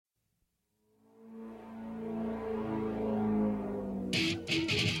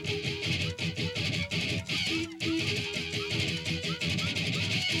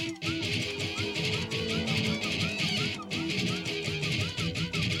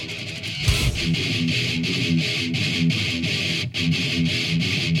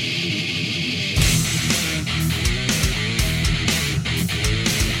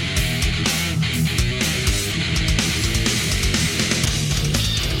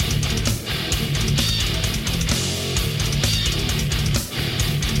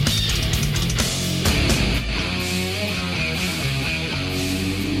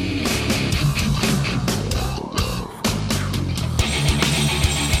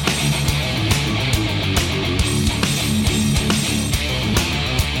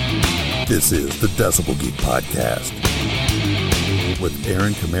This is the Decibel Geek Podcast with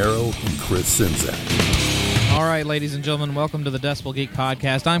Aaron Camaro and Chris Czynszak. All right, ladies and gentlemen, welcome to the Decibel Geek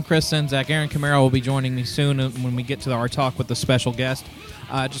Podcast. I'm Chris Czynszak. Aaron Camaro will be joining me soon when we get to our talk with the special guest.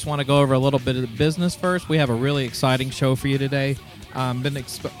 I just want to go over a little bit of the business first. We have a really exciting show for you today. Been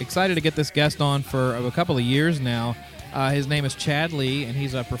excited to get this guest on for a couple of years now. His name is Chad Lee, and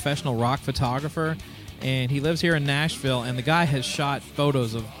he's a professional rock photographer. And he lives here in Nashville, and the guy has shot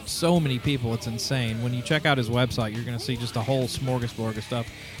photos of so many people, it's insane. When you check out his website, you're going to see just a whole smorgasbord of stuff.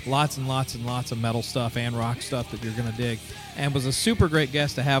 Lots and lots and lots of metal stuff and rock stuff that you're going to dig. And was a super great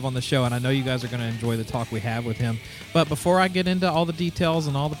guest to have on the show, and I know you guys are going to enjoy the talk we have with him. But before I get into all the details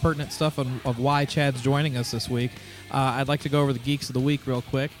and all the pertinent stuff of why Chad's joining us this week, I'd like to go over the Geeks of the Week real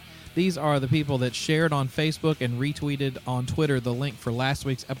quick. These are the people that shared on Facebook and retweeted on Twitter the link for last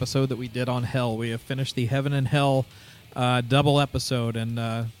week's episode that we did on Hell. We have finished the Heaven and Hell double episode,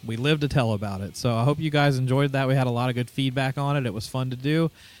 and we lived to tell about it. So I hope you guys enjoyed that. We had a lot of good feedback on it. It was fun to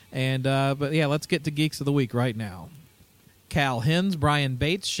do. And but yeah, let's get to Geeks of the Week right now. Cal Hins, Brian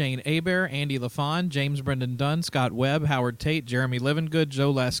Bates, Shane Hebert, Andy LaFon, James Brendan Dunn, Scott Webb, Howard Tate, Jeremy Livengood,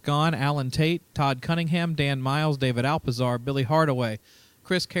 Joe Lascon, Alan Tate, Todd Cunningham, Dan Miles, David Alpazar, Billy Hardaway,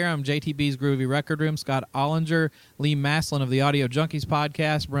 Chris Karam, JTB's Groovy Record Room, Scott Ollinger, Lee Maslin of the Audio Junkies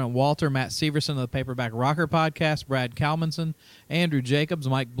Podcast, Brent Walter, Matt Severson of the Paperback Rocker Podcast, Brad Kalmanson, Andrew Jacobs,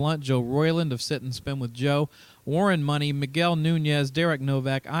 Mike Blunt, Joe Royland of Sit and Spin with Joe, Warren Money, Miguel Nunez, Derek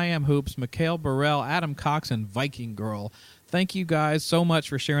Novak, I Am Hoops, Mikhail Burrell, Adam Cox, and Viking Girl. Thank you guys so much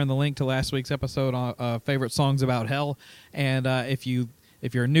for sharing the link to last week's episode on Favorite Songs About Hell. And if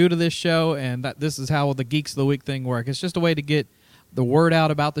you're new to this show, and this is how the Geeks of the Week thing works, it's just a way to get the word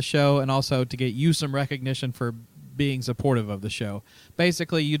out about the show and also to get you some recognition for being supportive of the show.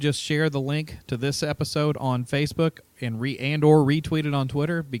 Basically, you just share the link to this episode on Facebook and or retweet it on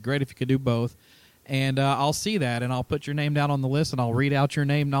Twitter. It'd be great if you could do both. And I'll see that, and I'll put your name down on the list, and I'll read out your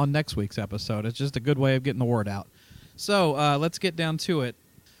name on next week's episode. It's just a good way of getting the word out. So let's get down to it.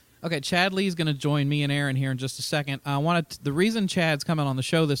 Okay, Chad Lee's going to join me and Aaron here in just a second. The reason Chad's coming on the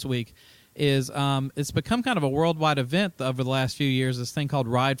show this week is it's become kind of a worldwide event over the last few years, this thing called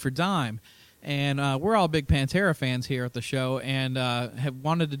Ride for Dime. And we're all big Pantera fans here at the show and have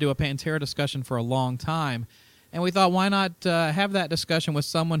wanted to do a Pantera discussion for a long time. And we thought, why not have that discussion with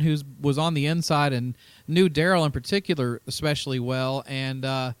someone who was on the inside and knew Daryl in particular especially well, and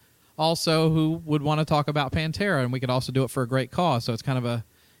also who would want to talk about Pantera, and we could also do it for a great cause. So it's kind of a,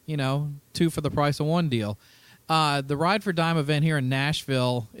 two for the price of one deal. The Ride for Dime event here in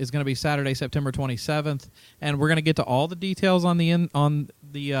Nashville is going to be Saturday, September 27th, and we're going to get to all the details on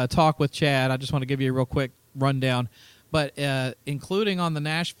the talk with Chad. I just want to give you a real quick rundown. But including on the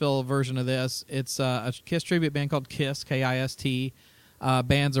Nashville version of this, it's a KISS tribute band called KISS, K-I-S-T,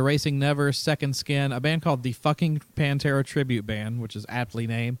 bands Erasing Never, Second Skin, a band called the Fucking Pantera Tribute Band, which is aptly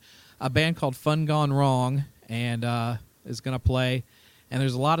named, a band called Fun Gone Wrong, and is going to play. And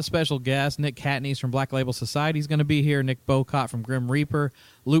there's a lot of special guests. Nick Catney's from Black Label Society is going to be here. Nick Bocott from Grim Reaper.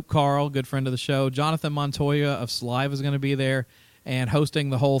 Luke Carl, good friend of the show. Jonathan Montoya of Saliva is going to be there. And hosting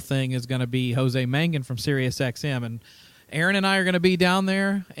the whole thing is going to be Jose Mangan from SiriusXM. And Aaron and I are going to be down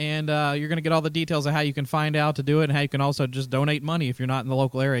there, and you're going to get all the details of how you can find out to do it and how you can also just donate money if you're not in the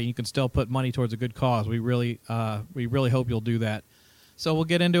local area. You can still put money towards a good cause. We really hope you'll do that. So we'll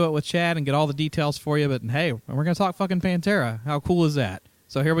get into it with Chad and get all the details for you. But, hey, we're going to talk fucking Pantera. How cool is that?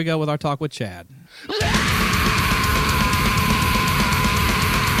 So here we go with our talk with Chad.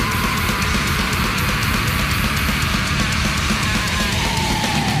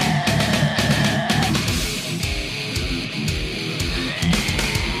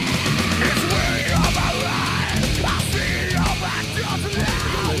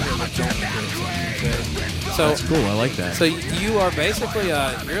 So that's cool. I like that. So you are basically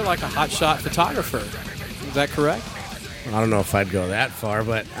you're like a hotshot photographer. Is that correct? I don't know if I'd go that far,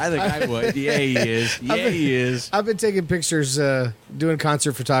 but I think I would. Yeah, he is. Yeah, he is. I've been taking pictures, doing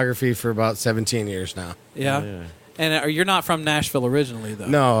concert photography for about 17 years now. Yeah. And you're not from Nashville originally, though.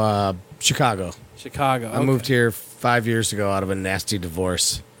 No, Chicago. Chicago. I moved here 5 years ago out of a nasty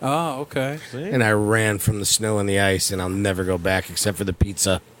divorce. Oh, okay. And I ran from the snow and the ice, and I'll never go back except for the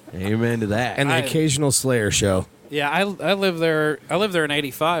pizza Amen to that. and the occasional Slayer show. Yeah, I lived there. I lived there in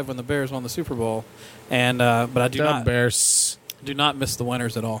 '85 when the Bears won the Super Bowl, and but I do not miss the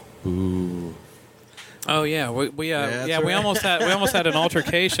winters at all. Ooh. Oh yeah, we almost had an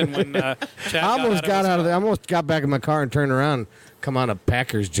altercation when Chad I almost got back in my car and turned around, come on a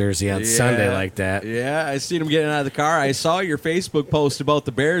Packers jersey on Sunday like that. Yeah, I seen him getting out of the car. I saw your Facebook post about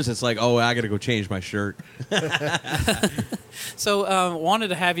the Bears. It's like, oh, I got to go change my shirt. So wanted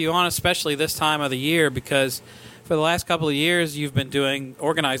to have you on, especially this time of the year, because for the last couple of years you've been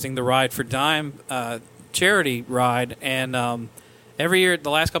organizing the Ride for Dime charity ride, and every year, the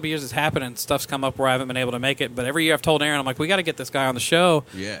last couple of years it's happened and stuff's come up where I haven't been able to make it, but every year I've told Aaron, I'm like, we got to get this guy on the show,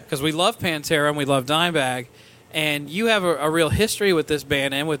 because we love Pantera and we love Dimebag, and you have a real history with this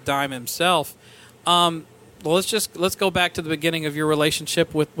band and with Dime himself. Well, let's go back to the beginning of your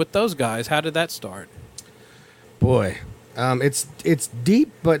relationship with those guys. How did that start? Boy, it's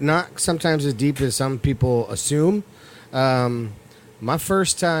deep, but not sometimes as deep as some people assume. My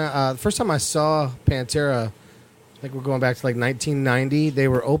first time I saw Pantera, I think we're going back to like 1990. They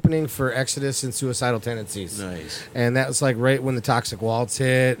were opening for Exodus and Suicidal Tendencies. Nice. And that was like right when the Toxic Waltz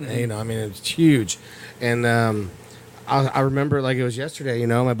hit. Mm-hmm. And, it was huge. And I remember like it was yesterday.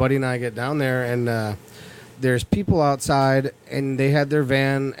 My buddy and I get down there, and there's people outside, and they had their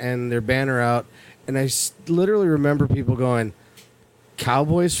van and their banner out. And I literally remember people going,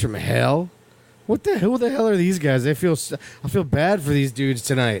 "Cowboys from Hell? Who the hell are these guys? I feel bad for these dudes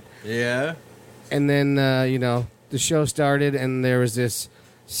tonight." Yeah. And then, the show started, and there was this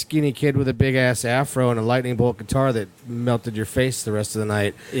skinny kid with a big-ass afro and a lightning bolt guitar that melted your face the rest of the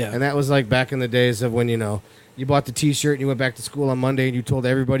night. Yeah. And that was like back in the days of when, you bought the T-shirt and you went back to school on Monday and you told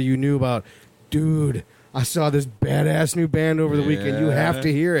everybody you knew about, "Dude, I saw this badass new band over the weekend. You have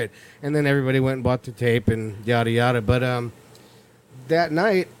to hear it." And then everybody went and bought the tape and yada, yada. But that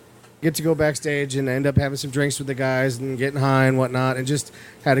night, get to go backstage and end up having some drinks with the guys and getting high and whatnot, and just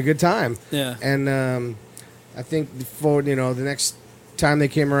had a good time. Yeah. And I think before, the next time they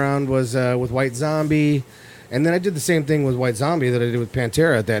came around was with White Zombie. And then I did the same thing with White Zombie that I did with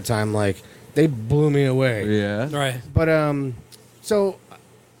Pantera at that time. Like, they blew me away. Yeah. Right. But so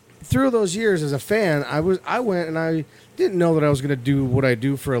through those years as a fan, I went and I didn't know that I was going to do what I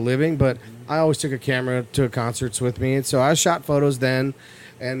do for a living, but I always took a camera to concerts with me. And so I shot photos then,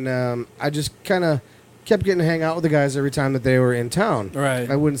 and I just kind of kept getting to hang out with the guys every time that they were in town. Right.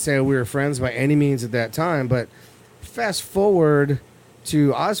 I wouldn't say we were friends by any means at that time, but fast forward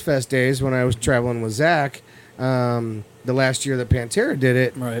to Ozfest days when I was traveling with Zach, the last year that Pantera did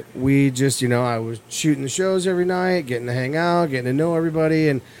it, right. We just, I was shooting the shows every night, getting to hang out, getting to know everybody,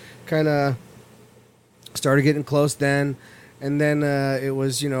 and kind of started getting close then. And then it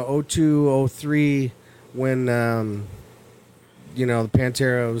was, 02, 03 when, the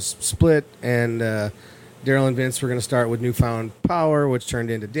Pantera was split, and Daryl and Vince were going to start with Newfound Power, which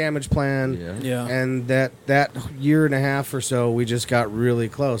turned into Damage Plan. Yeah. And that year and a half or so, we just got really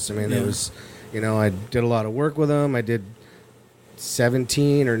close. I mean, it was, I did a lot of work with them. I did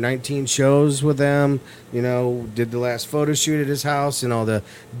 17 or 19 shows with them. Did the last photo shoot at his house and all the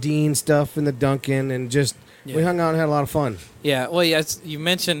Dean stuff in the Duncan, and just we hung out and had a lot of fun. Yeah. Well, yes, you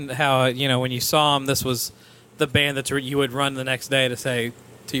mentioned how, when you saw him, this was the band that you would run the next day to say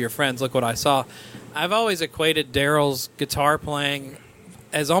to your friends, "Look what I saw." I've always equated Daryl's guitar playing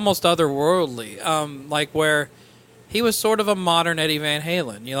as almost otherworldly, like where he was sort of a modern Eddie Van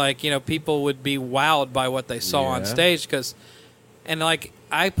Halen. People would be wowed by what they saw on stage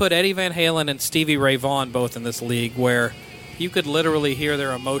I put Eddie Van Halen and Stevie Ray Vaughan both in this league where you could literally hear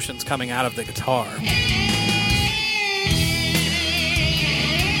their emotions coming out of the guitar.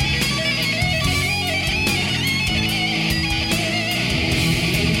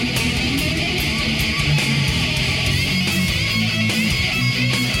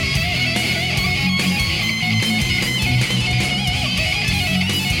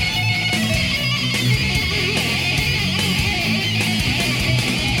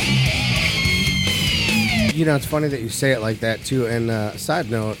 It's funny that you say it like that, too. And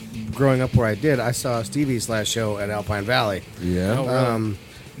side note, growing up where I did, I saw Stevie's last show at Alpine Valley. Yeah. Oh, really?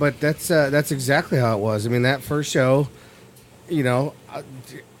 But that's exactly how it was. I mean, that first show,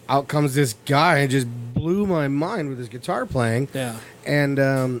 out comes this guy and just blew my mind with his guitar playing. Yeah.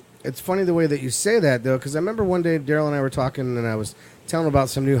 And it's funny the way that you say that, though, because I remember one day Daryl and I were talking, and I was telling him about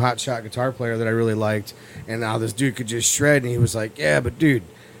some new hotshot guitar player that I really liked, and how this dude could just shred, and he was like, yeah, but dude,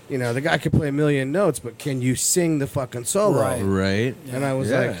 you know, the guy could play a million notes, but can you sing the fucking solo? Right. And I was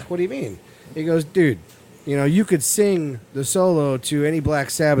Yeah. like, what do you mean? He goes, dude, you know, you could sing the solo to any Black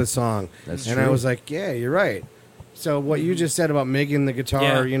Sabbath song. That's and I true. was like, yeah, you're right. So what you just said about making the guitar,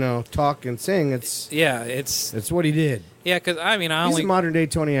 Yeah. you know, talk and sing, it's what he did. Yeah, because I mean, I He's only a modern day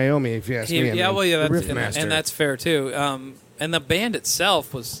Tony Iommi, if you ask me. I yeah, mean, well, yeah, the that's, riff master. and that's fair too. And the band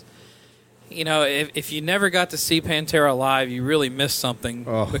itself was, you know, if you never got to see Pantera live, you really missed something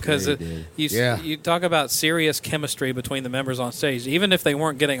because yeah, you did. you talk about serious chemistry between the members on stage. Even if they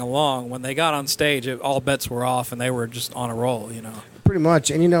weren't getting along, when they got on stage, all bets were off, and they were just on a roll. You know, Pretty much.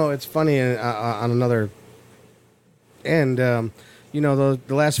 And, you know, it's funny on another end, you know,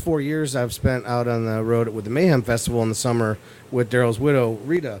 the last 4 years I've spent out on the road with the Mayhem Festival in the summer with Daryl's widow,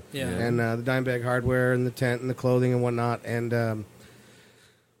 Rita. Yeah. And the Dimebag Hardware and the tent and the clothing and whatnot. And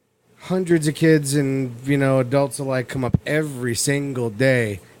hundreds of kids and, you know, adults alike come up every single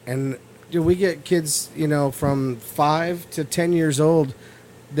day. And dude, we get kids, you know, from 5 to 10 years old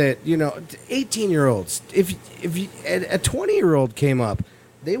that, you know, 18-year-olds. If a 20-year-old came up,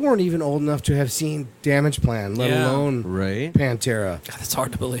 they weren't even old enough to have seen Damage Plan, let Yeah. alone Right. Pantera. God, that's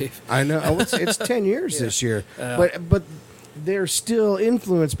hard to believe. I know. Oh, it's 10 years this year. But they're still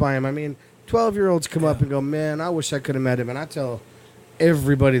influenced by him. I mean, 12-year-olds come up and go, man, I wish I could have met him. And I tell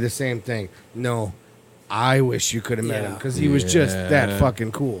everybody the same thing. No, I wish you could have met him because he was just that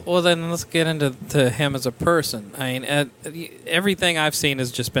fucking cool. Well, then let's get into him as a person. I mean, everything I've seen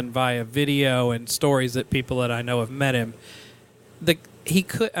has just been via video and stories that people that I know have met him. The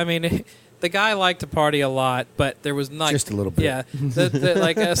guy liked to party a lot, but there was not Just a little bit. Yeah,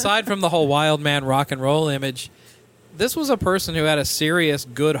 like aside from the whole wild man rock and roll image, this was a person who had a serious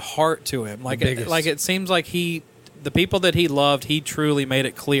good heart to him. Like it seems like the people that he loved, he truly made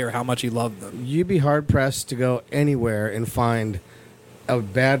it clear how much he loved them. You'd be hard-pressed to go anywhere and find a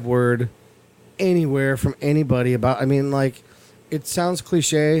bad word anywhere from anybody about... I mean, like, it sounds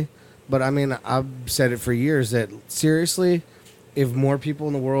cliche, but, I mean, I've said it for years that, seriously, if more people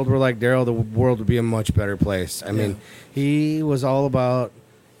in the world were like Daryl, the world would be a much better place. I mean, he was all about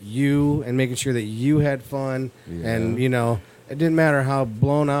you and making sure that you had fun. And, you know, it didn't matter how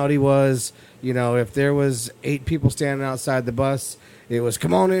blown out he was. You know, if there was 8 people standing outside the bus, it was,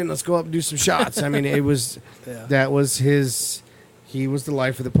 come on in, let's go up and do some shots. I mean, it was, that was he was the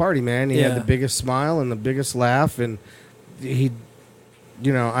life of the party, man. He had the biggest smile and the biggest laugh, and he,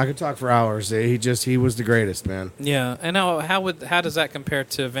 you know, I could talk for hours. He was the greatest, man. Yeah, and how does that compare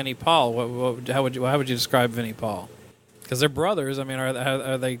to Vinnie Paul? How would you describe Vinnie Paul? Because they're brothers. I mean,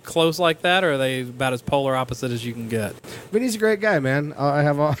 are they close like that, or are they about as polar opposite as you can get? Vinny's a great guy, man.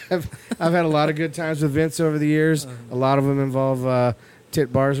 I've had a lot of good times with Vince over the years. A lot of them involve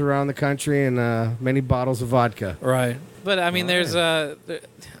tit bars around the country and many bottles of vodka. Right. But I mean, there's I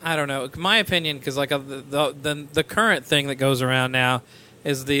don't know. My opinion, because like the current thing that goes around now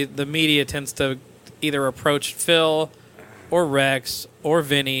is the media tends to either approach Phil or Rex or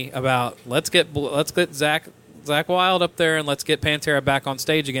Vinny about let's get Zach Wilde up there and let's get Pantera back on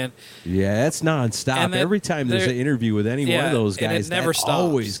stage again. Yeah, it's nonstop. And Every time there's an interview with any one of those and it guys, never that stops.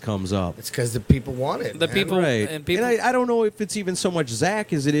 always comes up. It's because the people want it. The man. people Right. and people. And I don't know if it's even so much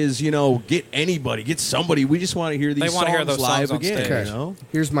Zach as it is, you know, get anybody, get somebody. We just want to hear these They songs wanna hear those live songs on again, stage. you know?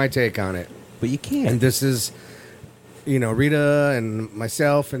 Here's my take on it. But you can't. And this is, you know, Rita and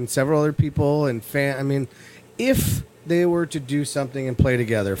myself and several other people and I mean, if they were to do something and play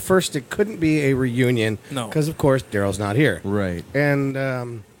together, first, it couldn't be a reunion. No. Because, of course, Daryl's not here. Right. And,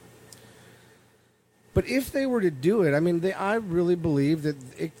 but if they were to do it, I mean, I really believe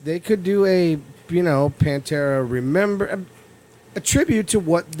that they could do a, you know, Pantera a tribute to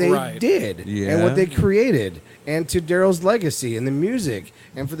what they did and what they created, and to Daryl's legacy and the music,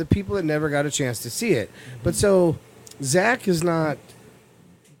 and for the people that never got a chance to see it. But so Zach is not.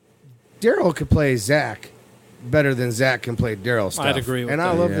 Daryl could play Zach better than Zach can play Daryl stuff. I'd agree with and that.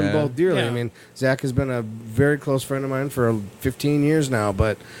 I love them both dearly. Yeah. I mean, Zach has been a very close friend of mine for 15 years now.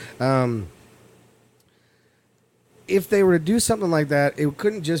 But if they were to do something like that, it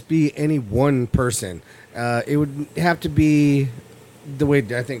couldn't just be any one person. It would have to be the way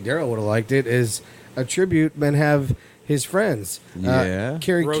I think Daryl would have liked it, is a tribute and have his friends. Yeah.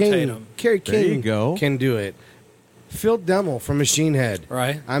 Kerry Rotate King. 'em. Kerry There you King go. can do it. Phil Demmel from Machine Head.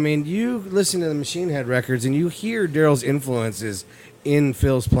 Right. I mean, you listen to the Machine Head records and you hear Daryl's influences in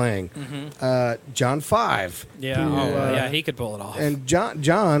Phil's playing. John Five. Yeah, who, he could pull it off. And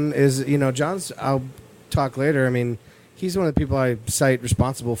John is, John's, I'll talk later. I mean, he's one of the people I cite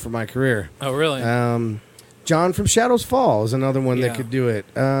responsible for my career. Oh, really? John from Shadows Fall is another one Yeah. that could do it.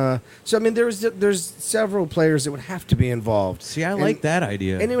 So, I mean, there's several players that would have to be involved. See, I like that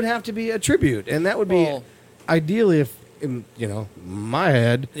idea. And it would have to be a tribute. And that would be Well- ideally if, in my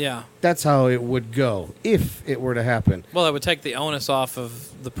head, yeah. that's how it would go if it were to happen. Well, it would take the onus off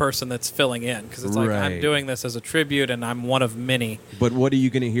of the person that's filling in because it's like I'm Right. doing this as a tribute and I'm one of many. But what are you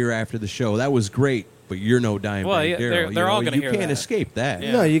going to hear after the show? That was great, but you're no Dimebag Well, yeah, Darrell. they're all gonna You hear can't that. escape that.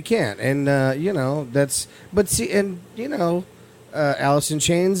 Yeah. No, you can't. And, that's, but see, and, Alice in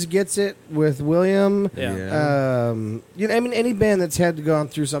Chains gets it with William. Yeah. Yeah. I mean, any band that's had to go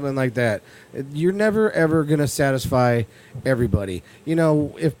through something like that, you're never ever going to satisfy everybody.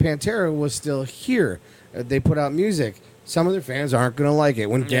 If Pantera was still here, they put out music. Some of their fans aren't going to like it.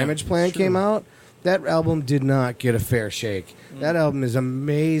 When Yeah, Damage Plan came out, that album did not get a fair shake. That album is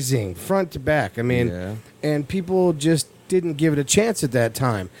amazing, front to back. I mean, Yeah. and people just didn't give it a chance at that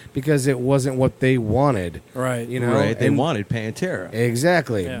time because it wasn't what they wanted. Right. Right. They and- wanted Pantera.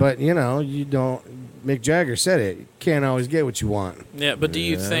 Exactly. Yeah. But, you don't. Mick Jagger said it. You can't always get what you want. Yeah, but do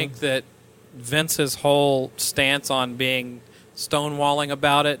you Yeah. think that Vince's whole stance on being stonewalling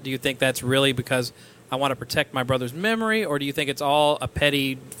about it, do you think that's really because I want to protect my brother's memory, or do you think it's all a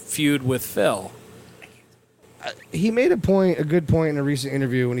petty feud with Phil? He made a good point in a recent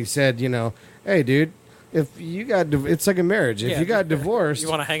interview when he said, hey, dude, if you got, it's like a marriage. If Yeah. you got divorced, You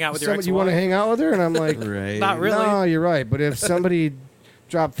wanna hang out with your somebody- you want to ex-wife? hang out with her? And I'm like, Right. Not really. No, you're right. But if somebody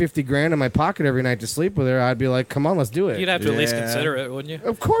dropped $50,000 in my pocket every night to sleep with her, I'd be like, come on, let's do it. You'd have to at least Yeah. consider it, wouldn't you?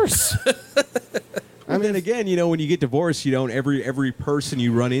 Of course. I mean, then again, when you get divorced, you don't every person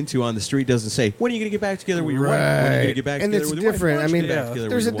you run into on the street doesn't say, "When are you going to get back together with your wife? When are you going to get back and together it's with your different. wife? I Why don't mean, you get back together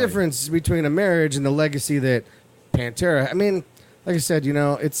there's a with your wife?" difference between a marriage and the legacy that Pantera. I mean, like I said,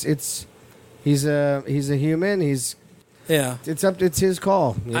 it's he's a human. Yeah. It's his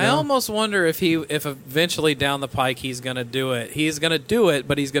call. I almost wonder if eventually down the pike he's going to do it. He's going to do it,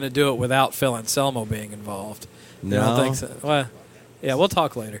 but he's going to do it without Phil Anselmo being involved. You don't No. think so? Well, yeah, we'll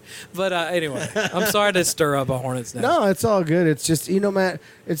talk later. But anyway, I'm sorry to stir up a hornet's nest. No, it's all good. It's just Matt.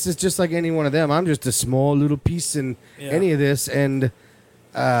 It's just like any one of them. I'm just a small little piece in Yeah. any of this, and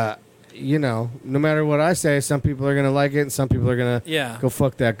no matter what I say, some people are gonna like it, and some people are gonna Yeah. go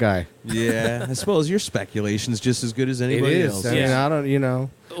fuck that guy. Yeah, I suppose your speculation's just as good as anybody It is. else. I mean, Yeah. I don't.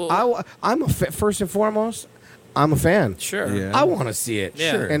 Well- I'm first and foremost, I'm a fan. Sure. Yeah. I want to see it.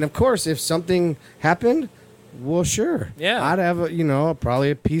 Yeah. Sure. And of course, if something happened, well, sure. Yeah. I'd have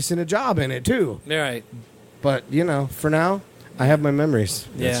probably a piece and a job in it too. You're right. But for now, I have my memories.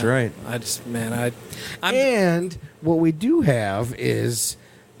 That's Yeah. right. I just, man, I'm And what we do have is,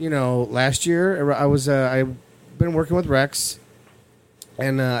 last year I've been working with Rex,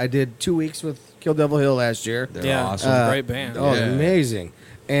 and I did 2 weeks with Kill Devil Hill last year. They're yeah, awesome. it's a great band. Oh, Yeah. amazing!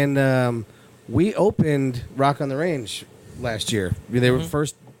 And we opened Rock on the Range last year. They were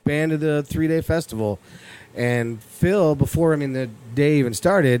first band of the 3-day festival, and Phil, before the day even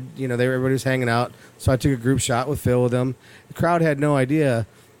started, everybody was hanging out. So I took a group shot with Phil with them. The crowd had no idea.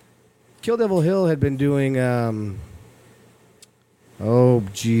 Kill Devil Hill had been doing,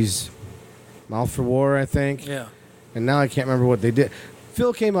 Mouth for War, I think. Yeah. And now I can't remember what they did.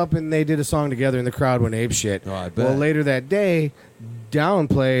 Phil came up and they did a song together, and the crowd went apeshit. Oh, I bet. Well, later that day, Down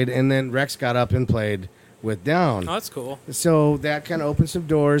played, and then Rex got up and played with Down. Oh, that's cool. So that kind of opened some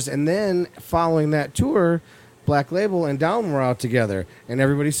doors. And then following that tour, Black Label and Down were out together. And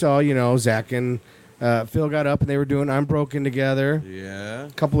everybody saw, Zach and Phil got up and they were doing I'm Broken together Yeah.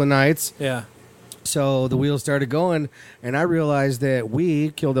 a couple of nights. Yeah. So the wheels started going. And I realized that we,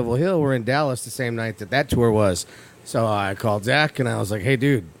 Kill Devil Hill, were in Dallas the same night that tour was. So I called Zach and I was like, hey,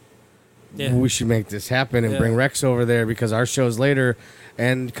 dude, Yeah. we should make this happen and Yeah. bring Rex over there because our show's later.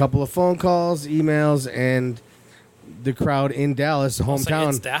 And a couple of phone calls, emails, and the crowd in Dallas, It's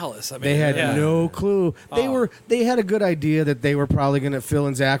hometown, Dallas. I mean, they had yeah. no clue. Oh. They had a good idea that they were probably going to, Phil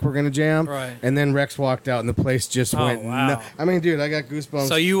and Zach were going to jam. Right. And then Rex walked out and the place just Oh, went wow. nuts. I mean, dude, I got goosebumps.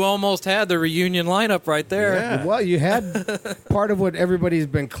 So you almost had the reunion lineup right there. Yeah. Well, you had part of what everybody's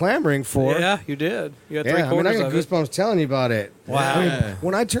been clamoring for. Yeah, you did. You had Yeah, three I mean, I quarters got of it. goosebumps telling you about it. Wow. I mean, Yeah.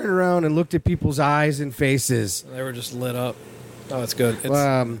 when I turned around and looked at people's eyes and faces, They were just lit up. Oh, it's good. It's,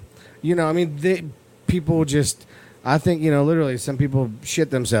 people just, I think, literally some people shit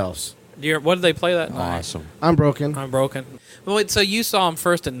themselves. what did they play that night? Awesome. I'm broken. I'm broken. Well, wait, so you saw them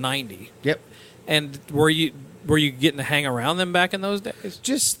first in '90, Yep. and were you getting to hang around them back in those days?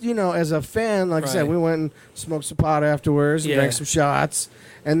 Just, as a fan, like I said, Right. we went and smoked some pot afterwards and Yeah. drank some shots.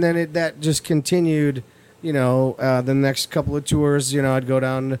 And then that just continued, the next couple of tours, I'd go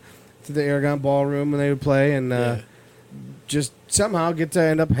down to the Aragon Ballroom and they would play and just somehow get to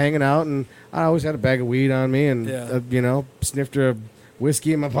end up hanging out. And I always had a bag of weed on me and, sniffed a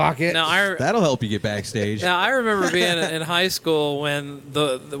whiskey in my pocket. Now That'll help you get backstage. I remember being in high school when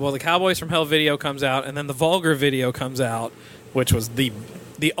the Cowboys from Hell video comes out, and then the Vulgar video comes out, which was the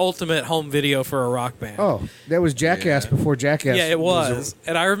ultimate home video for a rock band. Oh, that was Jackass before Jackass. Yeah, it was.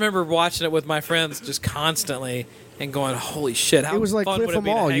 And I remember watching it with my friends just constantly and going, holy shit, how It was like fun Cliff would it be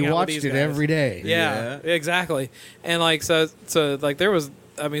to Mall. hang You out with watched these it guys? every day. Yeah, exactly. And like, so like there was,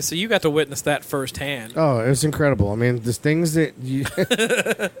 I mean, so you got to witness that firsthand. Oh, it was incredible. I mean, the things that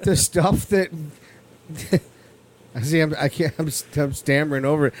the stuff that see, I'm stammering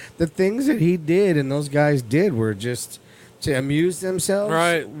over it. The things that he did and those guys did were just to amuse themselves.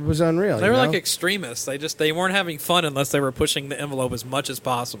 Right. was unreal. They were like extremists. They weren't having fun unless they were pushing the envelope as much as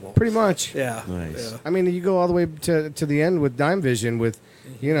possible. pretty much. Yeah. Nice. Yeah. I mean, you go all the way to the end with Dime Vision with,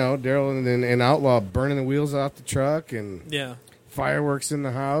 Daryl and Outlaw burning the wheels off the truck and Yeah. fireworks in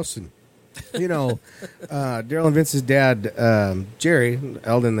the house and. Daryl and Vince's dad, Jerry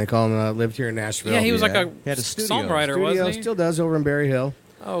Eldon, they call him, lived here in Nashville. Yeah, he was like He had a studio. songwriter, Studio, wasn't he? still does over in Berry Hill.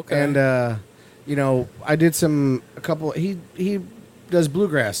 Oh, okay. And I did a couple. He does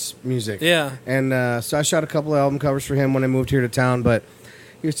bluegrass music. Yeah. And so I shot a couple of album covers for him when I moved here to town. But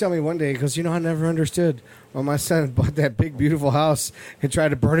he was telling me one day, he goes, I never understood. Well, my son bought that big, beautiful house and tried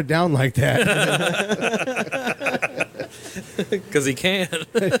to burn it down like that. Because he can.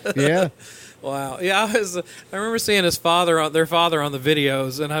 Yeah. Wow. Yeah, I remember seeing their father on the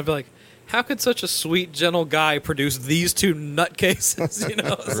videos, and I'd be like, how could such a sweet, gentle guy produce these two nutcases?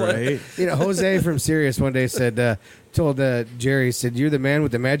 It's like- Right? Jose from Sirius one day said, told Jerry, said, "You're the man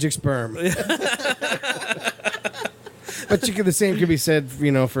with the magic sperm." But the same could be said,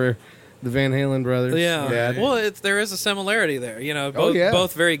 for the Van Halen brothers. Yeah. Dad. Well, there is a similarity there.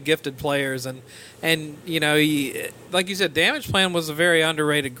 Both very gifted players, and like you said, Damage Plan was a very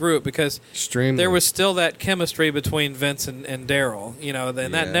underrated group because Extremely. there was still that chemistry between Vince and Daryl.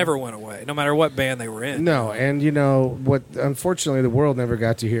 And that Yeah. never went away, no matter what band they were in. No, and what unfortunately the world never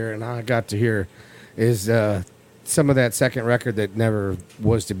got to hear, and I got to hear, is some of that second record that never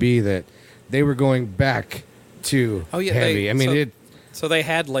was to be, that they were going back to Oh, yeah, heavy. So they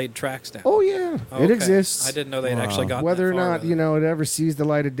had laid tracks down. Oh yeah, Okay. it exists. I didn't know they'd actually gotten Whether that or far not with it. it ever sees the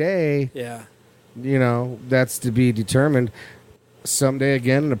light of day, Yeah. that's to be determined. Someday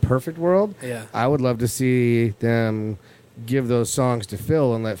again, in a perfect world, Yeah. I would love to see them give those songs to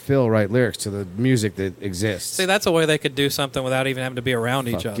Phil and let Phil write lyrics to the music that exists. See, that's a way they could do something without even having to be around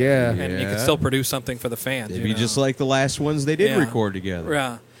each Fuck other. yeah. And you could Yeah. still produce something for the fans. It'd be just like the last ones they did Yeah. record together.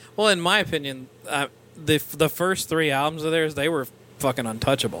 Yeah. Well, in my opinion, the first three albums of theirs, they were fucking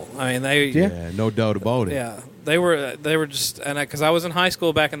untouchable. I mean, Yeah, no doubt about it. Yeah, they were just, and because I was in high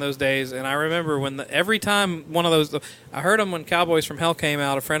school back in those days, and I remember when every time one of those, I heard them when Cowboys from Hell came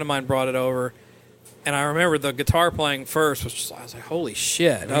out. A friend of mine brought it over, and I remember the guitar playing first was just, I was like, holy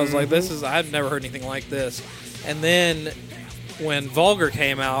shit! I was like, I've never heard anything like this. And then when Vulgar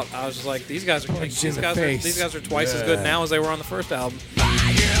came out, I was just like, these guys are twice as good now as they were on the first album.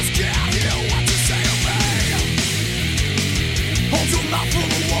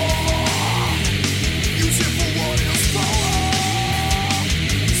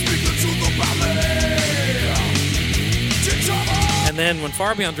 And then when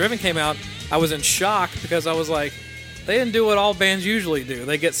Far Beyond Driven came out, I was in shock because I was like, they didn't do what all bands usually do.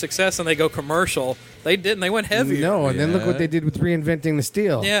 They get success and they go commercial. They didn't. They went heavier. No, and then look Yeah. what they did with reinventing the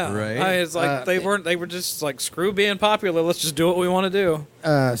steel. Yeah. Right. I was like, they were just like, screw being popular. Let's just do what we want to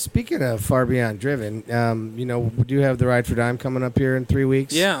do. Speaking of Far Beyond Driven, we do have the Ride for Dime coming up here in 3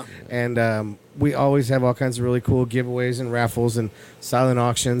 weeks. Yeah. And we always have all kinds of really cool giveaways and raffles and silent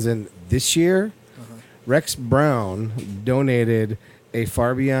auctions. And this year, Rex Brown donated a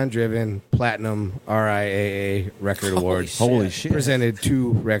Far Beyond Driven Platinum RIAA Record Award. shit. Holy shit. Presented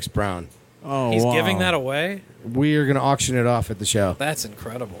to Rex Brown. Oh, He's wow. giving that away? We are going to auction it off at the show. That's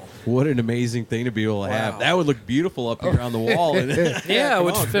incredible. What an amazing thing to be able to Wow. have. That would look beautiful up here on the wall. Yeah, it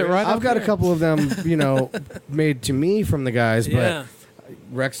would come on, fit Chris. right I've up got a there. couple of them, made to me from the guys, Yeah. but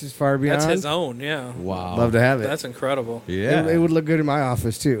Rex's Far Beyond, That's his own, yeah. Wow. love to have it. That's incredible. Yeah. It would look good in my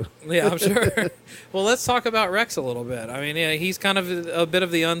office, too. Yeah, I'm sure. Well, let's talk about Rex a little bit. I mean, yeah, he's kind of a bit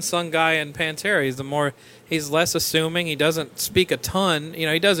of the unsung guy in Pantera. He's less assuming. He doesn't speak a ton.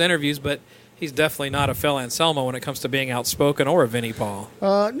 He does interviews, but he's definitely not a Phil Anselmo when it comes to being outspoken or a Vinnie Paul.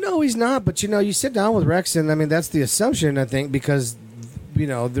 No, he's not. But you sit down with Rex, and I mean that's the assumption, I think, because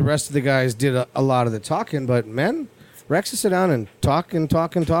the rest of the guys did a lot of the talking. But man, Rex will sit down and talk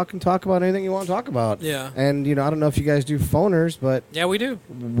about anything you want to talk about. Yeah. And I don't know if you guys do phoners, but Yeah, we do.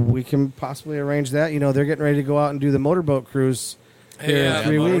 we can possibly arrange that. They're getting ready to go out and do the motorboat cruise here in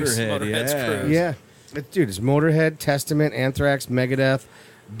 3 weeks. Motorhead's yeah. cruise. Yeah, dude, it's Motorhead, Testament, Anthrax, Megadeth,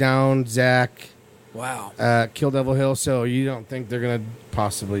 Down, Zach, Wow. Kill Devil Hill. So you don't think they're gonna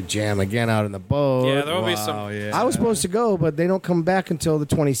possibly jam again out in the boat? Yeah, there will be Wow, some. yeah. I was supposed to go, but they don't come back until the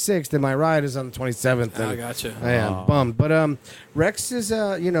 26th, and my ride is on the 27th. I And gotcha. I am bummed. But Rex is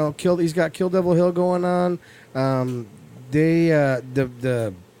he's got Kill Devil Hill going on.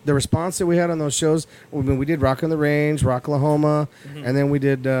 The response that we had on those shows, when we did Rock on the Range, Rocklahoma, and then we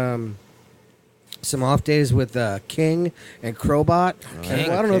did some off days with King and Crowbot. King.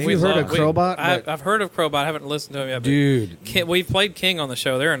 Well, I don't know if We you've heard love- of we- Crowbot, but I've heard of Crowbot. I haven't listened to him yet. But dude, We've played King on the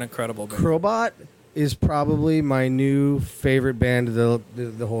show. They're an incredible band. Crowbot is probably my new favorite band of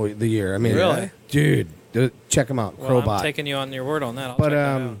the year. I mean, Really? dude, check them out. Well, Crowbot. I'm taking you on your word on that. I'll But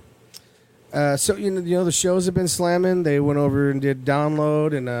check that out. so the shows have been slamming. They went over and did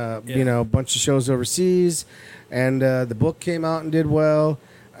Download and a bunch of shows overseas, and the book came out and did well.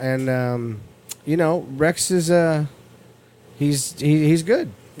 And Rex is he's good.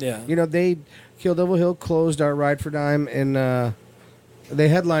 Yeah. They Kill Devil Hill closed our Ride for Dime and they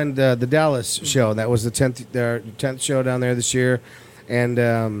headlined the Dallas show. That was their 10th show down there this year, and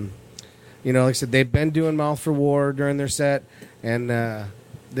like I said, they've been doing Mouth for War during their set, and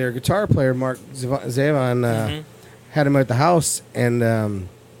their guitar player Mark Zavon had him at the house, and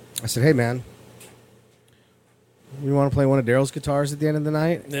I said, "Hey man, you want to play one of Daryl's guitars at the end of the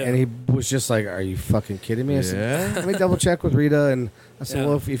night?" Yeah. And he was just like, "Are you fucking kidding me?" I said, Yeah. "Let me double check with Rita." And I said, Yeah.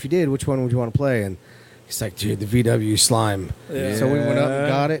 "Well, if you did, which one would you want to play?" And he's like, "Dude, the VW Slime." Yeah. So we went up and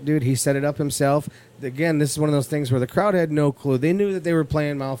got it, dude. He set it up himself. Again, this is one of those things where the crowd had no clue. They knew that they were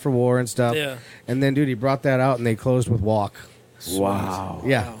playing Mouth for War and stuff. Yeah. And then, dude, he brought that out and they closed with Walk. Wow.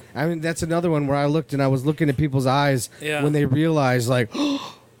 Yeah. Wow. I mean, that's another one where I looked and I was looking at people's eyes Yeah. when they realized, like,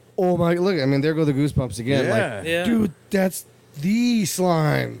 oh my, look, I mean, there go the goosebumps again. Yeah. Like, Yeah. dude, that's the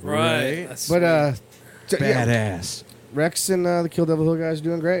Slime. Right. Right. That's But, sweet. Badass. Rex and the Kill Devil Hill guys are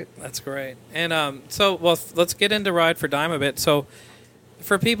doing great. That's great. And let's get into Ride for Dime a bit. So,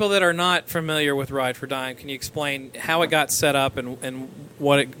 for people that are not familiar with Ride for Dime, can you explain how it got set up and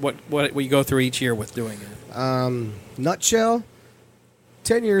what we go through each year with doing it? Nutshell,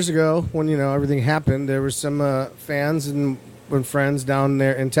 10 years ago, when, everything happened, there were some fans and friends down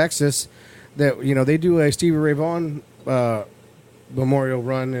there in Texas that, they do a Stevie Ray Vaughan memorial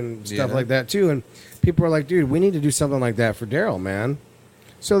run and stuff Yeah. like that, too. And people were like, dude, we need to do something like that for Daryl, man.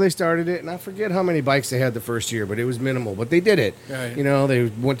 So they started it, and I forget how many bikes they had the first year, but it was minimal. But they did it. Right. They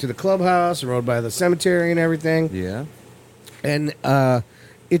went to the clubhouse and rode by the cemetery and everything. Yeah. And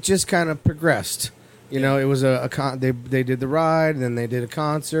it just kind of progressed. It was they did the ride, and then they did a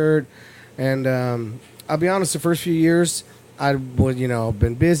concert. And I'll be honest, the first few years, I was,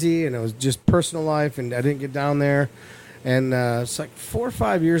 been busy, and it was just personal life, and I didn't get down there. And it's like 4 or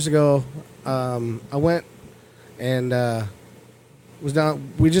 5 years ago, I went and was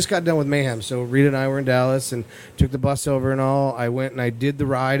down. We just got done with Mayhem, so Rita and I were in Dallas and took the bus over and all. I went and I did the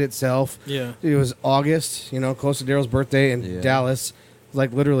ride itself. Yeah. It was August, close to Daryl's birthday in Yeah. Dallas.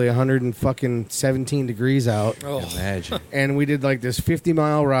 Like literally 117 degrees out. Oh, Imagine. And we did like this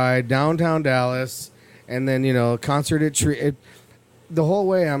 50-mile ride downtown Dallas, and then concert at Tree. The whole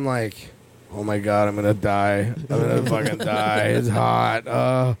way I'm like, oh my god, I'm gonna die. I'm gonna fucking die. It's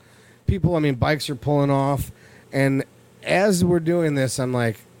hot. People, bikes are pulling off, and as we're doing this, I'm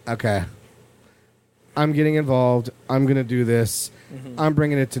like, okay, I'm getting involved. I'm gonna do this. I'm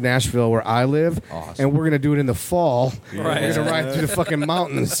bringing it to Nashville where I live, Awesome. and we're gonna do it in the fall. Right. We're gonna ride through the fucking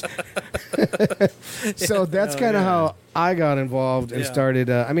mountains. So that's kind of how I got involved and Yeah.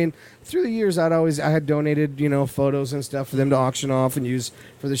 started. Through the years, I had donated, photos and stuff for them to auction off and use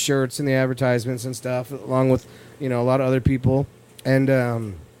for the shirts and the advertisements and stuff, along with, a lot of other people.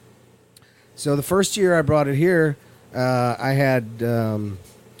 And so the first year I brought it here, I had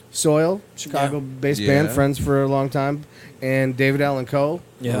Soil, Chicago-based Yeah. band, friends for a long time, and David Allen Coe.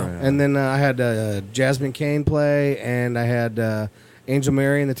 yeah. Right. And then I had Jasmine Kane play, and I had Angel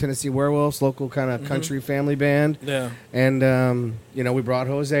Mary and the Tennessee Werewolves, local kind of country family band. Yeah. And, we brought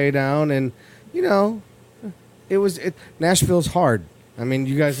Jose down, and, Nashville's hard.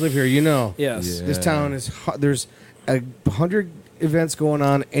 You guys live here, Yes. Yeah. This town is hard. There's 100 events going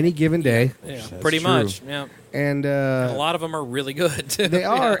on any given day, Yeah, pretty true. much. Yeah. and A lot of them are really good. Too. they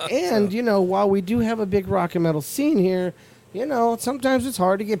are. Yeah, And so. while we do have a big rock and metal scene here, sometimes it's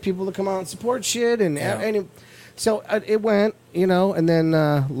hard to get people to come out and support shit. So it went, and then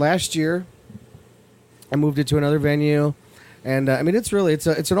last year I moved it to another venue, and it's really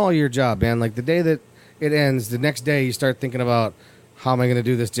it's an all year job, man. Like the day that it ends, the next day you start thinking about how am I going to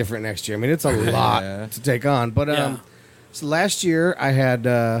do this different next year. I mean, it's a lot Yeah. to take on. But Yeah. so last year I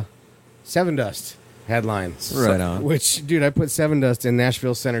had Seven Dust headlines, Right on. Which, dude, I put Seven Dust in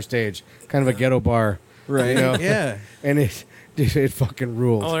Nashville Center Stage, kind of a ghetto bar, Right. Yeah. and it fucking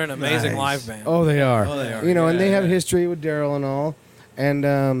rules. Oh, they're an amazing Nice. live band. Oh, they are. Oh, they are. And they Yeah, have yeah. history with Daryl and all.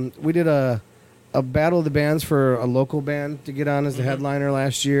 And we did a battle of the bands for a local band to get on as the headliner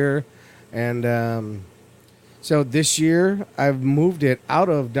last year. And so this year, I've moved it out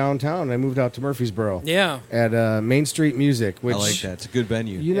of downtown. I moved out to Murfreesboro Yeah. at Main Street Music, which, I like that. It's a good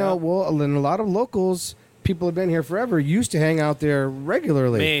venue. and a lot of locals, people have been here forever, used to hang out there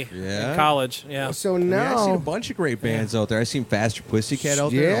regularly. Me. Yeah. In college. Yeah. So I mean, I've seen a now, bunch of great bands out there. I've seen Faster Pussycat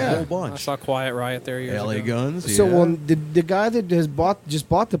out there. Yeah. A whole I bunch. saw Quiet Riot there years LA ago. Guns. so yeah. well, the guy that has just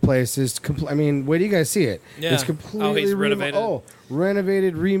bought the place is wait till you guys see it. Yeah. It's completely Oh, he's renovated.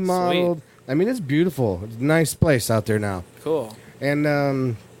 Renovated, remodeled. I mean, it's beautiful. It's a nice place out there now. Cool.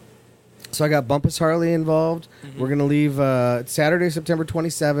 And so I got Bumpus Harley involved. We're gonna leave Saturday, September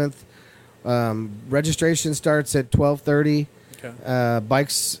 27th. Registration starts at 12:30. Okay.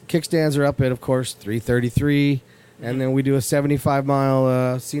 Bikes, kickstands are up at, of course, 3:33, and then we do a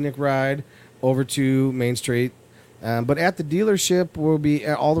 75-mile scenic ride over to Main Street. But at the dealership, we'll be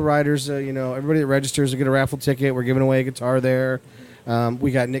all the riders. Everybody that registers will get a raffle ticket. We're giving away a guitar there.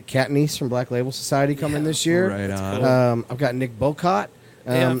 We got Nick Katniss from Black Label Society coming this year. Right on. cool. I've got Nick Bocott.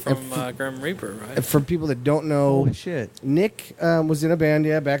 Yeah, and from Grim Reaper, right? for people that don't know, Holy shit. Nick was in a band,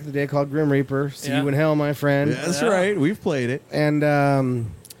 back in the day called Grim Reaper. See Yeah. you in hell, my friend. Yeah, that's Yeah. right. We've played it. And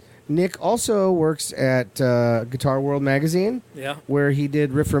Nick also works at Guitar World magazine, Yeah. where he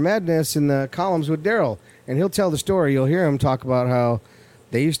did Riff for Madness in the columns with Daryl. And he'll tell the story. You'll hear him talk about how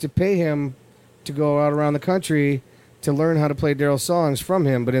they used to pay him to go out around the country to learn how to play Daryl's songs from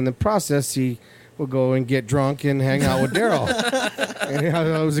him. But in the process, he would go and get drunk and hang out with Daryl. And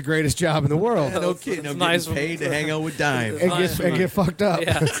it was the greatest job in the world. No kidding. I'm nice. getting paid to hang out with Dime. And get fucked up.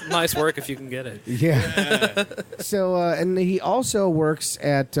 Yeah, it's nice work if you can get it. Yeah. So, and he also works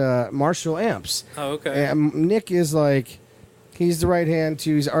at Marshall Amps. Oh, okay. And Nick is he's the right hand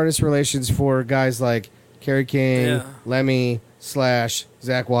to his artist relations for guys like Kerry King, Yeah. Lemmy, Slash,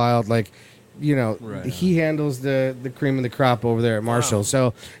 Zach Wild. Right. He handles the cream of the crop over there at Marshall. Wow.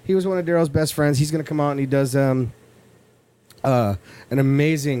 So he was one of Daryl's best friends. He's going to come out and he does an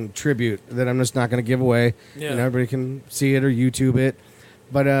amazing tribute that I'm just not going to give away. Yeah. Everybody can see it or YouTube it.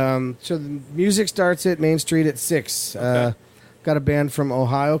 But so the music starts at Main Street at 6. Okay. Got a band from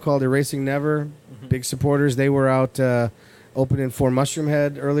Ohio called Erasing Never. Big supporters. They were out opening for Mushroom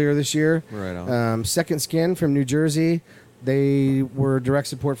Head earlier this year. Right on. Second Skin from New Jersey. They were direct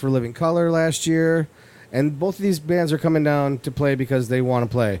support for Living Color last year. And both of these bands are coming down to play because they want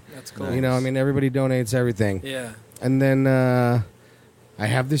to play. That's cool. Everybody donates everything. Yeah. And then I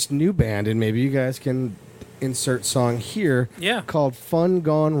have this new band, and maybe you guys can insert song here Yeah. called Fun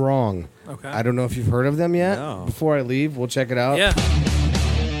Gone Wrong. Okay. I don't know if you've heard of them yet. No. Before I leave, we'll check it out. Yeah.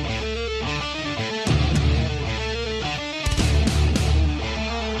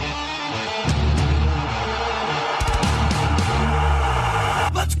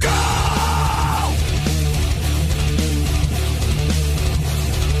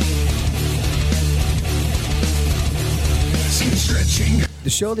 The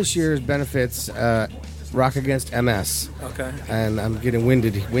show this year benefits Rock Against MS. Okay. And I'm getting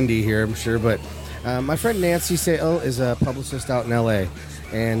windy here, I'm sure. But my friend Nancy Sale is a publicist out in L.A.,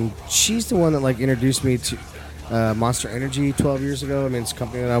 and she's the one that introduced me to Monster Energy 12 years ago. I mean, it's a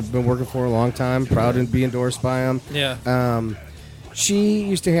company that I've been working for a long time, proud to be endorsed by them. Yeah. She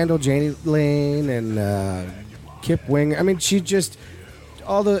used to handle Janie Lane and Kip Winger. I mean, she just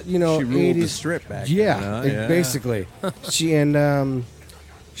all the She ruled 80s the strip back Yeah, then, huh? basically.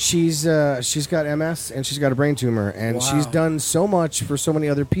 She's got MS and she's got a brain tumor, and Wow. she's done so much for so many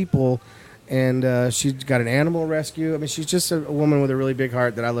other people. And she's got an animal rescue. I mean, she's just a woman with a really big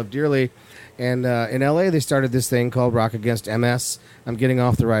heart that I love dearly. And in LA, they started this thing called Rock Against MS. I'm getting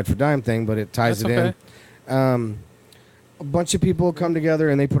off the Ride for Dime thing, but it ties That's it okay. in. A bunch of people come together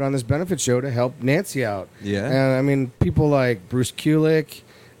and they put on this benefit show to help Nancy out. Yeah. And I mean, people like Bruce Kulick,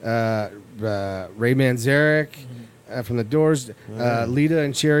 Ray Manzarek, from the Doors, Lita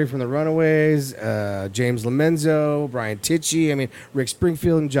and Cherry from the Runaways, James Lomenzo, Brian Tichy, I mean, Rick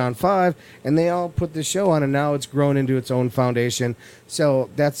Springfield and John Five, and they all put this show on, and now it's grown into its own foundation. So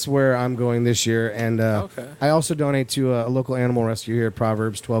that's where I'm going this year. And I also donate to a local animal rescue here at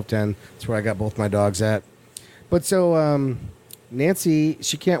Proverbs 1210. That's where I got both my dogs at. But so Nancy,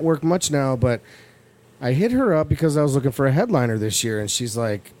 she can't work much now, but I hit her up because I was looking for a headliner this year, and she's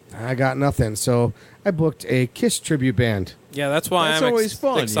like, I got nothing. So I booked a Kiss tribute band. Yeah, that's why That's I'm always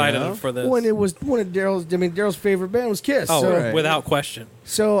fun, excited you know? for this. When it was one of Daryl's favorite band was Kiss. oh, so, right. without question.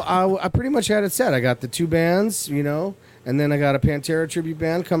 so I pretty much had it set. I got the two bands, you know, and then I got a Pantera tribute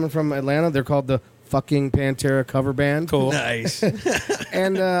band coming from Atlanta. They're called the fucking Pantera cover band. Cool. Nice.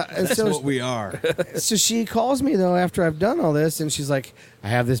 And That's so what we are. so she calls me though after I've done all this, and she's like, I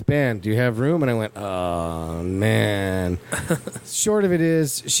have this band, do you have room? And I went, oh man. Short of it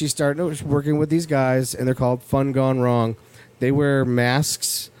is, she started working with these guys, and they're called Fun Gone Wrong. They wear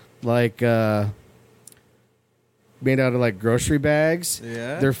masks like made out of like grocery bags.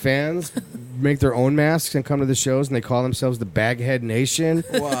 Yeah. Their fans make their own masks and come to the shows, and they call themselves the Baghead Nation.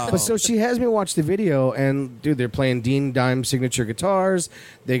 Wow. But so she has me watch the video, and dude, they're playing Dean Dime signature guitars.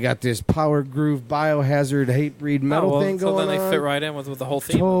 They got this Power Groove Biohazard Hatebreed metal thing going on. So then they fit right in with the whole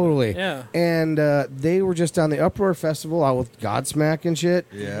theme. Totally. Yeah. And they were just on the Uproar Festival out with Godsmack and shit.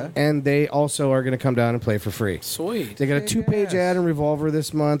 Yeah. And they also are going to come down and play for free. Sweet. They got a 2-page Yes. ad in Revolver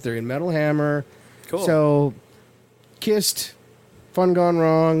this month. They're in Metal Hammer. Cool. So, Kissed, Fun Gone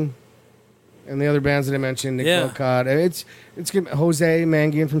Wrong, and the other bands that I mentioned, Nick Yeah. Wilcott. It's good. Jose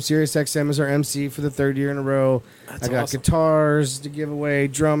Mangian from SiriusXM is our MC for the 3rd year in a row. That's I got awesome. guitars to give away,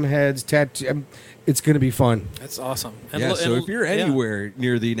 drum heads, tattoo. It's going to be fun. That's awesome. Yeah, so if you're yeah. anywhere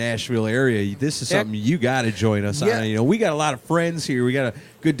near the Nashville area, this is Yeah. something you got to join us Yeah. on. You know, we got a lot of friends here. We got a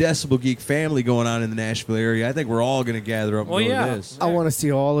good Decibel Geek family going on in the Nashville area. I think we're all going to gather up and Well, go yeah. to this. I want to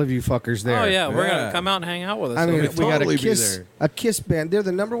see all of you fuckers there. Oh yeah, we're Yeah. gonna come out and hang out with us. I mean, It'll be we got totally a be Kiss, there. a Kiss band. They're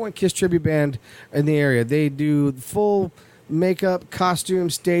the number one Kiss tribute band in the area. They do full makeup, costume,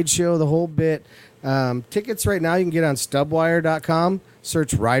 stage show, the whole bit. Tickets right now you can get on stubwire.com.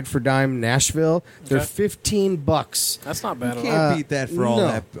 Search Ride for Dime Nashville. They're Okay. $15. That's not bad You at all. can't beat that for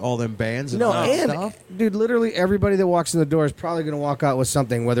no. all them bands and No, all that and stuff. dude, literally everybody that walks in the door is probably going to walk out with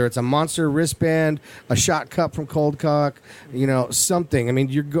something, whether it's a Monster wristband, a shot cup from Cold Cock, you know, something. I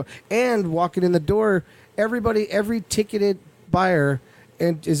mean, and walking in the door, every ticketed buyer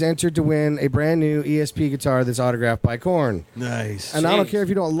is entered to win a brand new ESP guitar that's autographed by Korn. Nice. And I don't Jeez. care if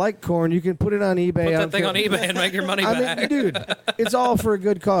you don't like Korn, you can put it on eBay. Put I that don't thing care. on eBay and make your money I back. mean, dude, it's all for a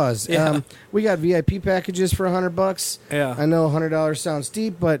good cause. Yeah. We got VIP packages for $100. Yeah. I know $100 sounds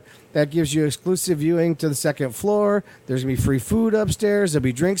steep, but that gives you exclusive viewing to the second floor. There's gonna be free food upstairs. There'll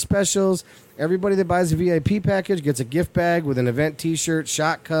be drink specials. Everybody that buys a VIP package gets a gift bag with an event T-shirt,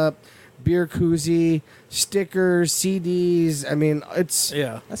 shot cup, beer koozie, stickers, CDs. I mean, it's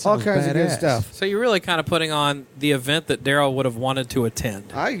Yeah. That all sounds kinds of good badass. stuff. So you're really kind of putting on the event that Daryl would have wanted to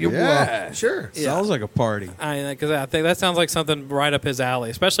attend. Yeah. Sure. Sounds like a party. Because I think that sounds like something right up his alley,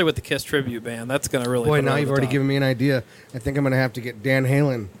 especially with the Kiss tribute band. That's going to really. Boy, put it now over you've the already top. given me an idea. I think I'm going to have to get Dan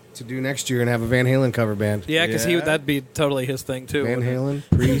Halen to do next year and have a Van Halen cover band. Yeah, because Yeah. that'd be totally his thing too. Van wouldn't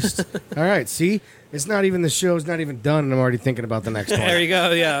Halen, Priest. All right, see? It's not even, the show's not even done, and I'm already thinking about the next it? one. There you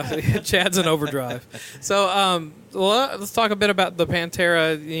go. Yeah, Chad's in overdrive. So, well, let's talk a bit about the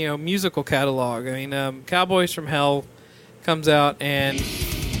Pantera, musical catalog. I mean, Cowboys from Hell comes out and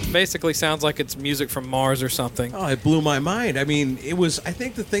basically sounds like it's music from Mars or something. Oh, it blew my mind. I mean, I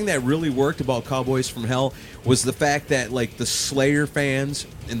think the thing that really worked about Cowboys from Hell was the fact that, like, the Slayer fans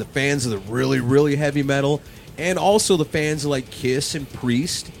and the fans of the really, really heavy metal, and also the fans of, like, Kiss and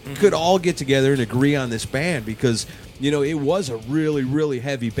Priest could all get together and agree on this band because, it was a really, really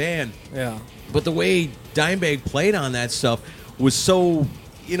heavy band. Yeah. But the way Dimebag played on that stuff was so,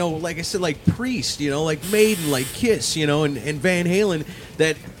 like I said, like Priest, like Maiden, like Kiss, and Van Halen,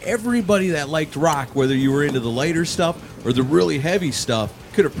 that everybody that liked rock, whether you were into the lighter stuff or the really heavy stuff,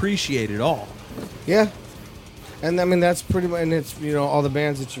 could appreciate it all. Yeah. And, I mean, that's pretty much, and it's, all the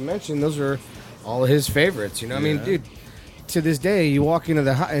bands that you mentioned, those are all of his favorites, I mean, dude, to this day, you walk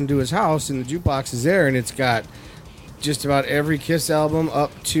into his house, and the jukebox is there, and it's got just about every Kiss album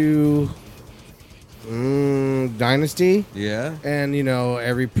up to Dynasty. Yeah. And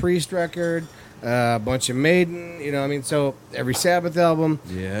every Priest record, a bunch of Maiden, I mean, so every Sabbath album.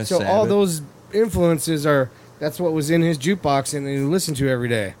 Yeah, So all Sabbath. those influences that's what was in his jukebox and you listen to every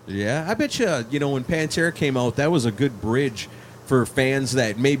day. Yeah, I bet you, when Pantera came out, that was a good bridge for fans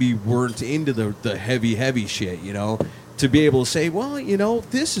that maybe weren't into the heavy, heavy shit, to be able to say, well,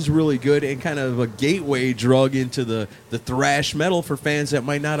 this is really good, and kind of a gateway drug into the thrash metal for fans that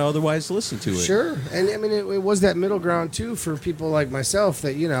might not otherwise listen to it. Sure, and I mean, it was that middle ground too for people like myself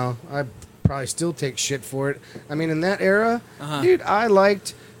that I probably still take shit for it. I mean, in that era, dude, I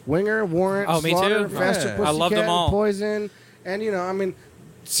liked Winger, Warrant, Oh, me Slaughter, too. Faster Yeah. Pussycat, I loved them all. and Poison, and I mean,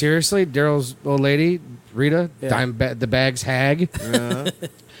 seriously, Daryl's old lady, Rita, Yeah. the Bags Hag,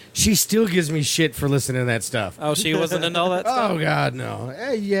 she still gives me shit for listening to that stuff. Oh, she wasn't into all that stuff? Oh God, no!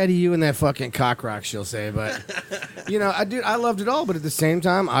 Hey, yeah, to you and that fucking cock rock, she'll say. But I loved it all. But at the same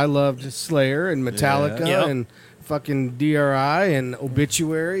time, I loved Slayer and Metallica Yeah. Yep. and fucking DRI and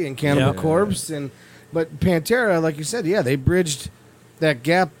Obituary and Cannibal Yeah. Corpse but Pantera, like you said, yeah, they bridged that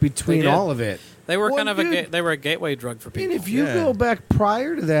gap between They did. all of it. They were Well, kind of dude, they were a gateway drug for people. And if you Yeah. go back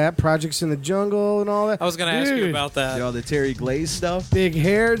prior to that, Projects in the Jungle and all that, I was going to ask you dude, about that. The Terry Glaze stuff. big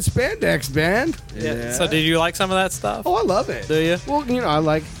haired spandex band. Yeah. So did you like some of that stuff? Oh, I love it. Do you? Well, I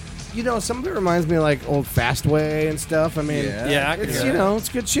like, some of it reminds me of like old Fastway and stuff. I mean, Yeah, I can it's see that. it's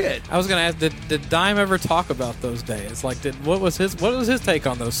good shit. I was going to ask, did Dime ever talk about those days? Like, what was his take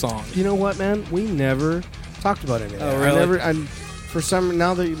on those songs? You know what, man? We never talked about any of that. Oh, really?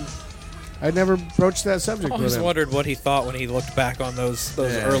 I never broached that subject I with always him. wondered what he thought when he looked back on those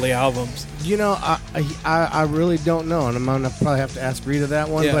Yeah. early albums. I really don't know, and I'm gonna probably have to ask Rita that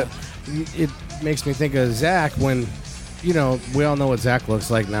one. Yeah. But it makes me think of Zach when, we all know what Zach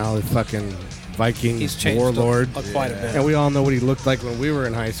looks like now, the fucking Viking He's changed warlord. quite a bit. And we all know what he looked like when we were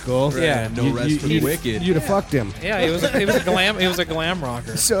in high school. Yeah. No rest for the wicked. You'd have fucked him. Yeah, he was a glam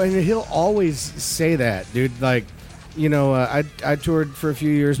rocker. So, and he'll always say that, dude. Like, I toured for a few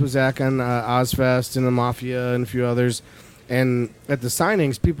years with Zach on Ozfest and the Mafia and a few others. And at the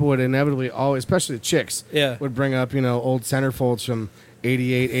signings, people would inevitably always, especially the chicks, Yeah. would bring up, old centerfolds from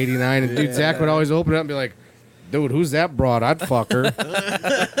 88, 89. And dude, Zach would always open it up and be like, dude, who's that broad? I'd fuck her.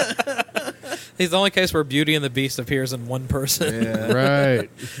 He's the only case where Beauty and the Beast appears in one person. Right.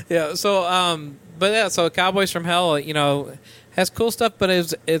 Yeah. So Cowboys from Hell, has cool stuff, but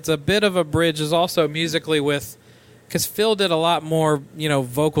it's a bit of a bridge. Is also musically with, because Phil did a lot more,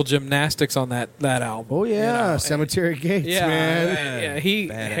 vocal gymnastics on that album. Oh, yeah. and- Cemetery Gates, Yeah, man. yeah. He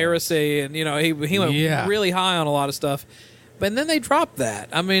Badass. Heresy, and he went Yeah. really high on a lot of stuff. But then they dropped that.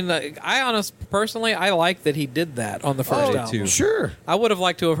 I mean, personally, I like that he did that on the first album. too. Sure. I would have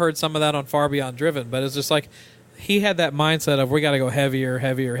liked to have heard some of that on Far Beyond Driven, but it's just like he had that mindset of we got to go heavier,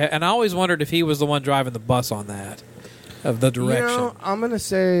 and I always wondered if he was the one driving the bus on that, of the direction. I'm going to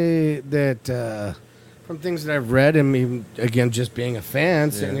say that from things that I've read, and even, again, just being a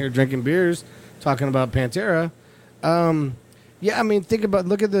fan, sitting here drinking beers, talking about Pantera, look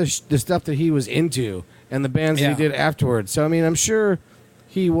at the stuff that he was into and the bands that he Yeah. did afterwards. So, I mean, I'm sure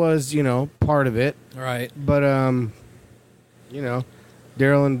he was, part of it. Right. But,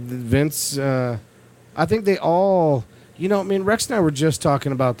 Daryl and Vince, I think they all, Rex and I were just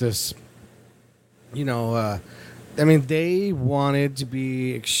talking about this, they wanted to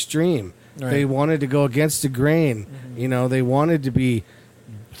be extreme. Right. They wanted to go against the grain. They wanted to be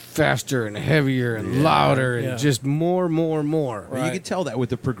faster and heavier and louder and Yeah. just more. Well, Right. you can tell that with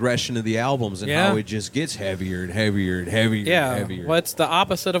the progression of the albums and Yeah. how it just gets heavier and heavier and heavier Yeah. and heavier. Well, it's the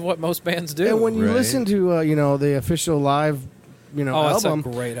opposite of what most bands do. And when you Right. listen to the official live, it's a album,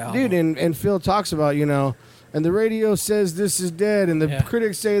 great album. dude, and Phil talks about and the radio says this is dead, and the Yeah.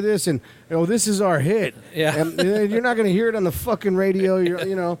 critics say this, and this is our hit. Yeah. and you're not going to hear it on the fucking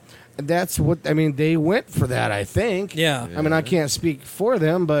radio. And that's what they went for that. I think. Yeah. I mean, I can't speak for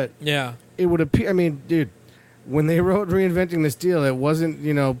them, but Yeah. it would appear. I mean, dude, when they wrote "Reinventing the Steel," it wasn't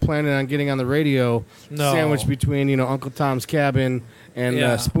planning on getting on the radio. No. Sandwiched between Uncle Tom's Cabin and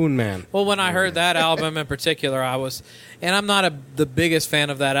Yeah. Spoon Man. Well, when I heard that album in particular, and I'm not the biggest fan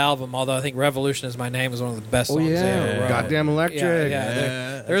of that album, although I think "Revolution Is My Name" is one of the best Oh songs they ever yeah, wrote. Goddamn Electric. Yeah,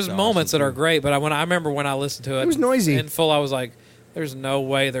 Yeah, there's that's moments awesome, that are too. great, but I remember when I listened to it, It was noisy. in full. I was like, "There's no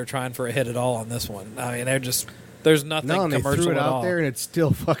way they're trying for a hit at all on this one." I mean, there's nothing No, and they commercial threw it at out all. there, and it's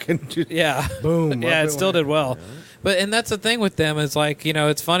still fucking just Yeah, boom. yeah, up it still went. did well. And that's the thing with them is like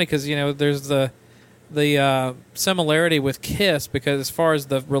it's funny because there's the similarity with Kiss, because as far as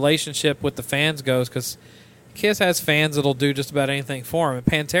the relationship with the fans goes, because Kiss has fans that'll do just about anything for them, and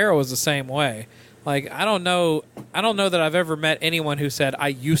Pantera was the same way. Like I don't know that I've ever met anyone who said I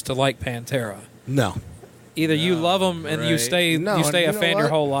used to like Pantera. No, Either you love them and you right. stay No, you stay and a you know fan your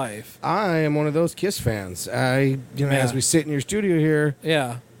what? whole life. I am one of those Kiss fans. As Yeah. we sit in your studio here,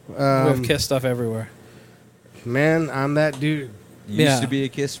 Yeah, we have Kiss stuff everywhere. man, I'm that dude. You Yeah. used to be a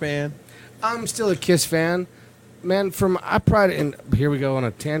Kiss fan. I'm still a Kiss fan. Man, here we go on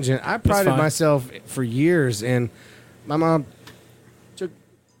a tangent. I prided fine. myself for years in My mom took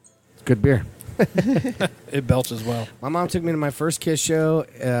good beer. It belches well. My mom took me to my first Kiss show,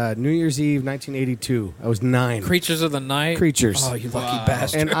 New Year's Eve, 1982. I was 9. Creatures of the Night. Creatures. Oh, you lucky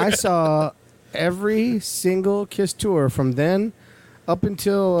bastard. And I saw every single Kiss tour from then up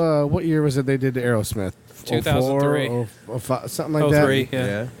until what year was it they did to Aerosmith? 2003. 04, 05, something like that. 03,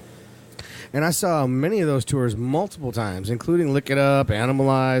 yeah. And I saw many of those tours multiple times, including Lick It Up,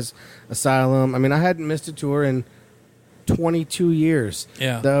 Animalize, Asylum. I mean, I hadn't missed a tour in 22 years.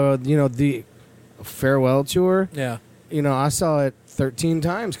 Yeah. The farewell tour. Yeah. I saw it 13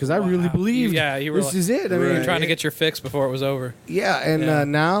 times because I really Wow. believed You were this like- is it. I You were mean, trying to get your fix before it was over. yeah, and Yeah.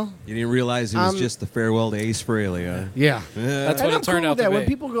 now, You didn't realize it was just the farewell to Ace Frehley, huh? yeah. That's And what I'm it turned cool out with that. to When be.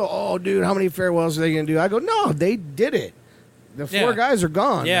 people go, "Oh, dude, how many farewells are they going to do?" I go, "No, they did it. The 4 Yeah. guys are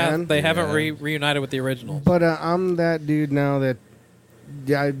gone, Yeah, man." they haven't reunited with the originals. But I'm that dude now that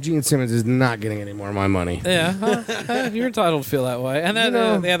Gene Simmons is not getting any more of my money. Yeah, you're entitled to feel that way. And then,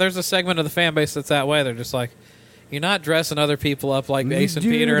 there's a segment of the fan base that's that way. They're just like, you're not dressing other people up like Ace and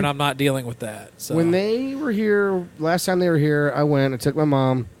Dude. Peter, and I'm not dealing with that. So When they were here, last time they were here, I went and took my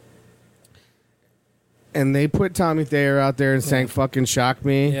mom, and they put Tommy Thayer out there and sang "Fucking Shock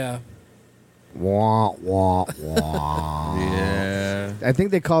Me." yeah, Wah, wah, wah. Yeah. I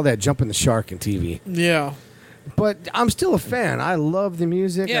think they call that jumping the shark in TV. yeah, But I'm still a fan. I love the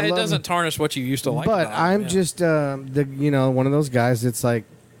music. yeah. I It love doesn't tarnish what you used to like. But about I'm it. just one of those guys that's like,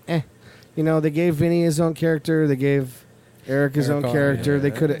 they gave Vinny his own character. They gave Eric his Eric own on, character. yeah.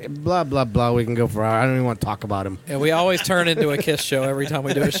 They could have blah blah blah. We can go for hours. I don't even want to talk about him. Yeah, we always turn into a Kiss show every time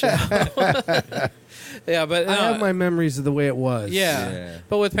we do a show. Yeah, but I have my memories of the way it was. Yeah.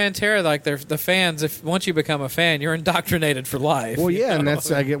 But with Pantera, like they're the fans. If once you become a fan, you're indoctrinated for life. Well, you yeah, and know?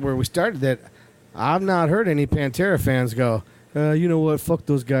 that's I get where we started. That I've not heard any Pantera fans go, you know what? Fuck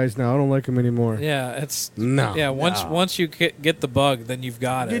those guys now. I don't like them anymore. yeah, it's No. yeah. Once you get the bug, then you've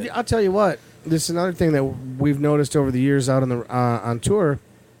got Dude, it. I'll tell you what. This is another thing that we've noticed over the years out on the on tour.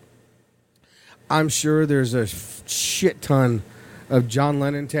 I'm sure there's a shit ton of John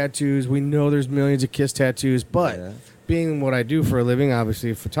Lennon tattoos. We know there's millions of Kiss tattoos, but Yeah. being what I do for a living,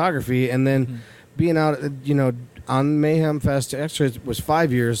 obviously photography, and then being out, on Mayhem Fest. Actually, it was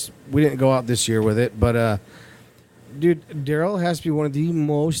 5 years. We didn't go out this year with it, but dude, Daryl has to be one of the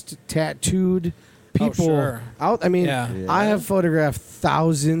most tattooed people sure. out. I mean, Yeah. I have photographed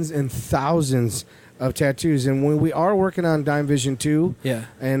thousands and thousands of tattoos, and when we are working on Dime Vision 2, Yeah.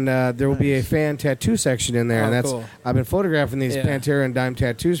 and there will be a fan tattoo section in there, Oh, and that's cool. I've been photographing these Yeah. Pantera and Dime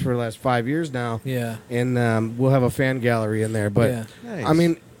tattoos for the last 5 years now, Yeah. and we'll have a fan gallery in there. But Yeah. Nice. I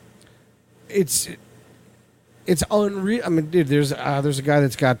mean, it's unreal. I mean, dude, there's a guy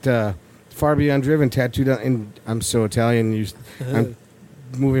that's got Far Beyond Driven tattooed on, and I'm so Italian. I'm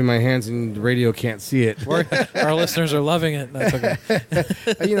moving my hands, and the radio can't see it. Our listeners are loving it. That's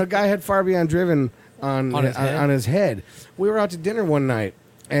okay. Guy had Far Beyond Driven on On his head? on his head. We were out to dinner one night,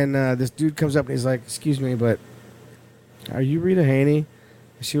 and this dude comes up and he's like, "Excuse me, but are you Rita Haney?"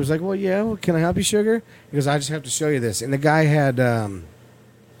 She was like, "Well, yeah. Well, can I help you, sugar?" He goes, "I just have to show you this." And the guy had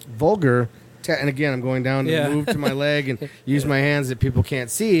Vulgar, and again, I'm going down to Yeah. move to my leg and use my hands that people can't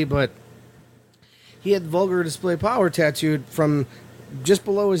see, but he had Vulgar Display Power tattooed from just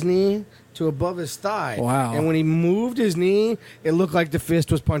below his knee to above his thigh. Wow. And when he moved his knee, it looked like the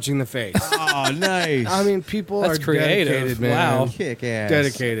fist was punching the face. Oh, nice. I mean, people That's are creative. dedicated, man. Wow. Kick ass.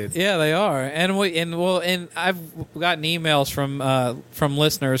 Dedicated. Yeah, they are, and I've gotten emails from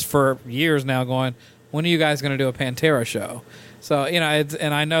listeners for years now, going, "When are you guys going to do a Pantera show?" So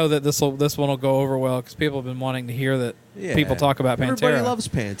and I know that this one will go over well because people have been wanting to hear that Yeah. people talk about Pantera. Everybody loves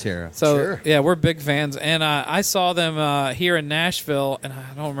Pantera. So Sure. yeah, we're big fans, and I saw them here in Nashville, and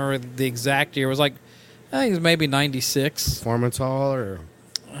I don't remember the exact year. It was like I think it was maybe '96. Performance Hall or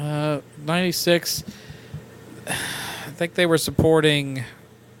 96. I think they were supporting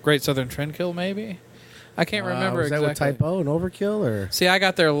Great Southern Trendkill, maybe. I can't remember was that exactly. with Typo and Overkill or? See, I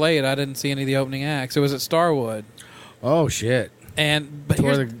got there late. I didn't see any of the opening acts. It was at Starwood, Oh shit! but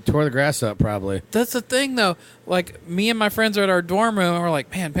Tore here's, the grass up probably. that's the thing, though. Like, me and my friends are at our dorm room, and we're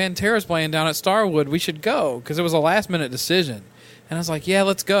like, "Man, Pantera's playing down at Starwood. We should go," because it was a last-minute decision. And I was like, "Yeah,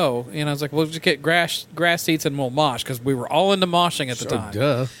 let's go." I was like, "We'll just get grass seats and we'll mosh," because we were all into moshing at the time.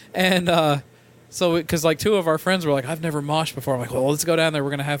 Duh. And so, because like 2 of our friends were like, "I've never moshed before." I'm like, "Well, let's go down there. We're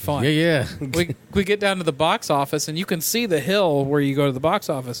gonna have fun." Yeah. we get down to the box office, and you can see the hill where you go to the box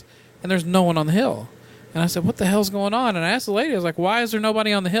office, and there's no one on the hill. And I said, "What the hell's going on?" And I asked the lady, I was like, "Why is there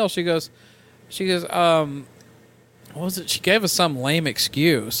nobody on the hill?" She goes, what was it? She gave us some lame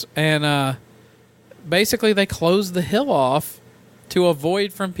excuse, and basically they closed the hill off to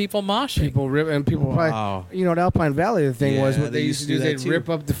avoid from people moshing. People rip and people Wow. probably, at Alpine Valley, the thing was Yeah, what they used to do. that They'd too. rip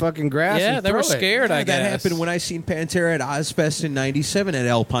up the fucking grass. Yeah, and they were throw it. scared, I guess. That happened when I seen Pantera at Ozfest in '97 at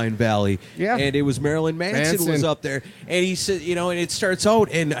Alpine Valley. Yeah. and it was Marilyn Manson was up there, and he said, and it starts out,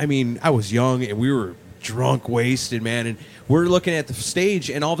 and I mean, I was young, and we were drunk, wasted, man, and we're looking at the stage,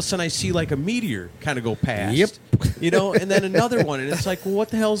 and all of a sudden I see like a meteor kind of go past. Yep. And then another one, and it's like, well, what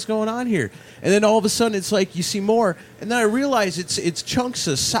the hell's going on here? And then all of a sudden it's like you see more, and then I realize it's chunks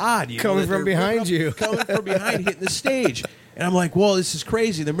of sod Coming from behind you. coming from behind, hitting the stage, and I'm like, well, this is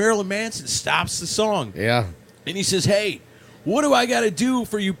crazy. The Marilyn Manson stops the song. Yeah. And he says, hey, what do I got to do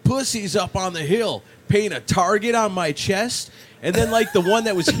for you pussies up on the hill? Paint a target on my chest? And then, like, the one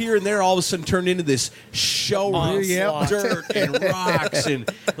that was here and there all of a sudden turned into this show of dirt and rocks. And,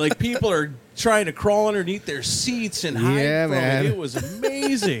 like, people are trying to crawl underneath their seats and hide Yeah, from man. it. It was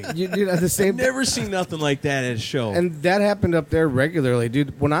amazing. At the same Never seen nothing like that at a show. And that happened up there regularly,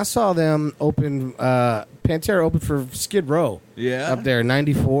 dude. When I saw them open, Pantera opened for Skid Row. Yeah. Up there,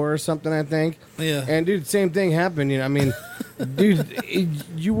 94 or something, I think. Yeah. And, dude, same thing happened. I mean, dude,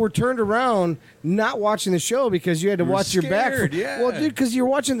 you were turned around not watching the show because you had to were watch your back. scared, yeah. Well, dude, because you're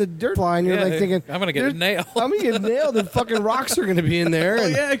watching the dirt fly and you're Yeah, like thinking, I'm gonna get "There's- nailed." I'm going to get nailed and fucking rocks are going to be in there. Oh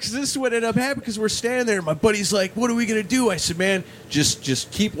And yeah, because this is what ended up happening. Because we're standing there, and my buddy's like, "What are we gonna do?" I said, "Man,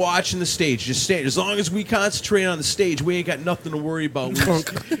 just keep watching the stage. Just stay. As long as we concentrate on the stage, we ain't got nothing to worry about." And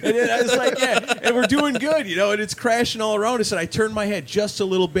then I was like, "Yeah," and we're doing good, and it's crashing all around us. And I turned my head just a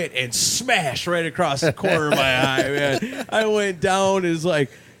little bit and smash right across the corner of my eye. Man, I went down. It's like,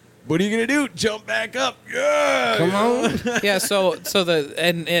 what are you gonna do? Jump back up? Yeah, come on. Yeah, so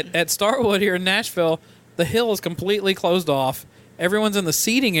at Starwood here in Nashville, the hill is completely closed off. Everyone's in the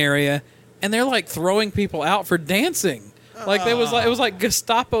seating area, and they're like throwing people out for dancing. Like it was like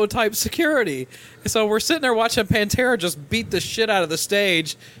Gestapo type security. So we're sitting there watching Pantera just beat the shit out of the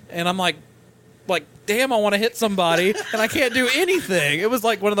stage, and I'm like, damn, I want to hit somebody, and I can't do anything. It was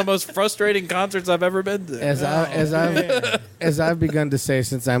like one of the most frustrating concerts I've ever been to. As I've begun to say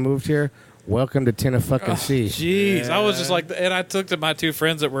since I moved here, welcome to Tennessee. Jeez, I was just like, and I took to my two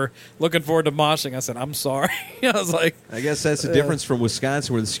friends that were looking forward to moshing. I said, I'm sorry. I was like, I guess that's the difference from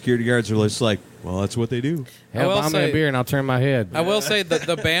Wisconsin, where the security guards are just like, well, that's what they do. Hell, will buy me say- a beer and I'll turn my head. I will say that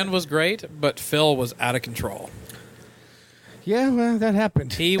the band was great, but Phil was out of control. Yeah, well, that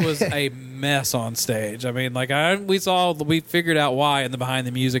happened. He was a mess on stage. I mean, we figured out why in the behind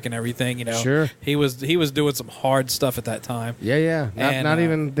the music and everything. Sure. He was doing some hard stuff at that time. Yeah. And, Not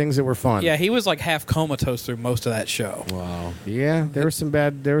even things that were fun. Yeah, he was like half comatose through most of that show. Wow. Yeah, there were some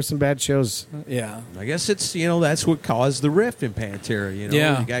bad shows. Yeah. I guess it's that's what caused the rift in Pantera.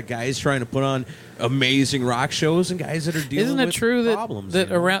 Yeah. You got guys trying to put on amazing rock shows and guys that are dealing Isn't it with true that problems.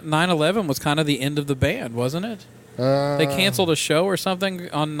 around 9/11 was kind of the end of the band, wasn't it? They canceled a show or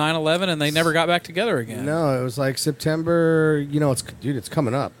something on 9/11 and they never got back together again. No, it was like September. It's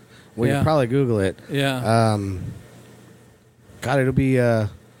coming up. We Yeah. can probably Google it. Yeah. God, it'll be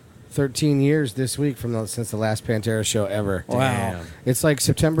 13 years this week since the last Pantera show ever. Wow. Damn. It's like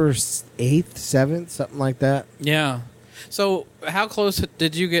September 8th, 7th, something like that. Yeah. So, how close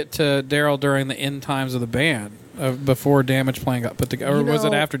did you get to Daryl during the end times of the band before Damage Plan got put together, or was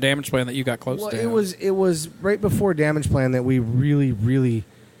it after Damage Plan that you got close Well, to him? it was right before Damage Plan that we really, really.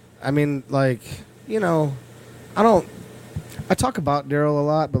 I mean, I talk about Daryl a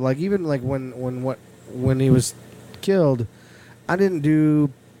lot, but even when he was killed, I didn't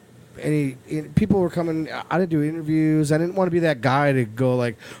do any. People were coming. I didn't do interviews. I didn't want to be that guy to go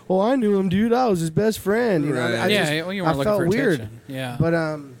like, "Oh, I knew him, dude. I was his best friend." You know, Right. you weren't looking felt for weird. attention. Yeah. But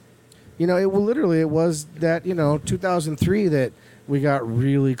it was that 2003 that we got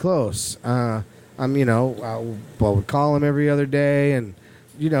really close. I would call him every other day and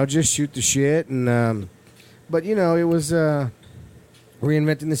just shoot the shit and but it was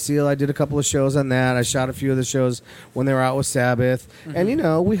Reinventing the Seal. I did a couple of shows on that. I shot a few of the shows when they were out with Sabbath, and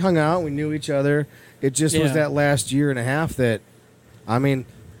we hung out. We knew each other. It just was that last year and a half that, I mean,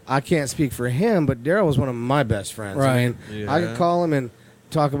 I can't speak for him, but Daryl was one of my best friends. Right. I mean, I could call him and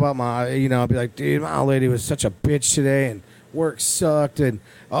talk about I'd be like, dude, my old lady was such a bitch today, and work sucked, and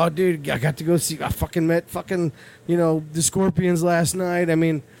oh, dude, I got to go see. I fucking met the Scorpions last night. I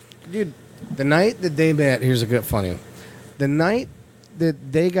mean, dude, the night that they met. Here's a good funny one. The night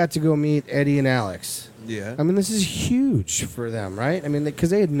that they got to go meet Eddie and Alex. Yeah. I mean, this is huge for them, right? I mean, because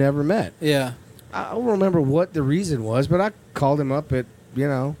they had never met. yeah. I don't remember what the reason was, but I called him up at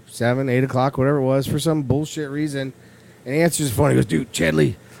 7, 8 o'clock, whatever it was, for some bullshit reason, and he answers the phone. He goes, "Dude,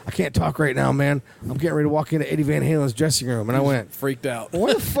 Chadley, I can't talk right now, man. I'm getting ready to walk into Eddie Van Halen's dressing room. And I went, freaked out.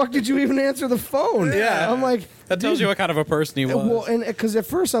 why the fuck did you even answer the phone? Yeah. I'm like, That tells dude, you what kind of a person he was. well, and because at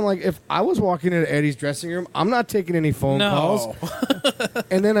first I'm like, if I was walking into Eddie's dressing room, I'm not taking any phone calls.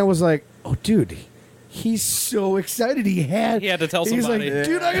 And then I was like, oh, dude, he's so excited. He had to tell He's somebody. like,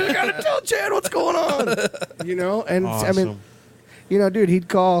 dude, I gotta tell Chad what's going on. You know, and I mean, Awesome. you know, dude, he'd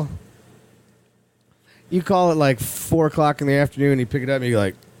call. You call it like 4 o'clock in the afternoon. He'd pick it up and he'd be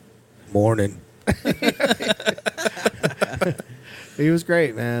like, morning. He was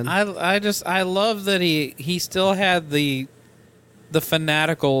great, man. I love that he still had the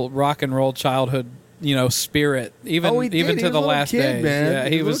fanatical rock and roll childhood, spirit, even he did. even He to was the a little last kid, days. man. Yeah,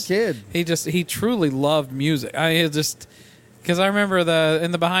 He was a little kid. He truly loved music. Because I remember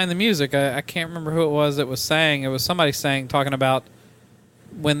in the behind the music, I can't remember who it was that was saying. It was somebody talking about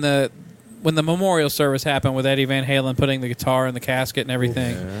when the memorial service happened with Eddie Van Halen putting the guitar in the casket and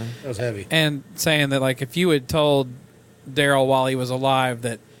everything. That was heavy. And saying that, like, if you had told Daryl while he was alive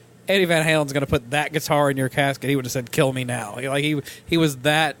that Eddie Van Halen's going to put that guitar in your casket, he would have said, "Kill me now." Like he was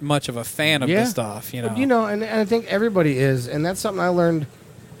that much of a fan of the stuff, But, and I think everybody is, and that's something I learned,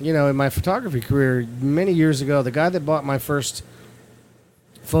 in my photography career many years ago. The guy that bought my first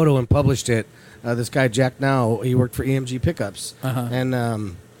photo and published it, this guy Jack Now, he worked for EMG Pickups,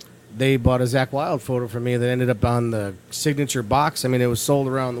 and they bought a Zach Wilde photo from me that ended up on the signature box. I mean, it was sold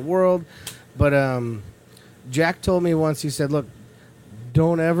around the world, but Jack told me once, he said, look,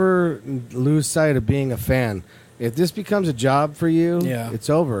 don't ever lose sight of being a fan. If this becomes a job for you, it's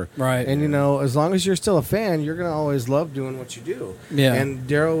over. Right. And, as long as you're still a fan, you're going to always love doing what you do. Yeah. And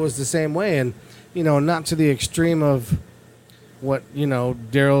Daryl was the same way. And, not to the extreme of what,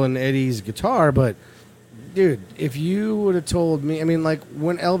 Daryl and Eddie's guitar, but, dude, if you would have told me, I mean, like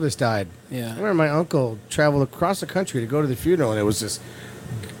when Elvis died, I remember my uncle traveled across the country to go to the funeral, and it was this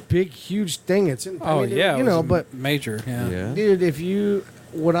big, huge thing. It's in, but major. Yeah. dude,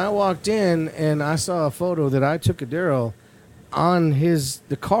 when I walked in and I saw a photo that I took of Daryl on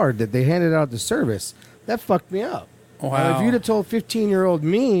the card that they handed out at the service, that fucked me up. Wow. If you'd have told 15-year-old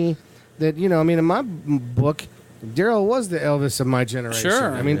me that, in my book, Daryl was the Elvis of my generation.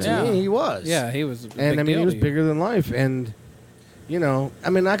 Sure. I mean, to me, he was. Yeah, he was. And I mean, he was bigger than life. And,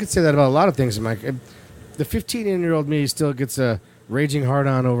 I could say that about a lot of things in my. The 15-year-old me still gets a raging hard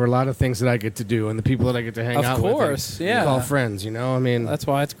on over a lot of things that I get to do and the people that I get to hang out with. Of course, and call friends, I mean. That's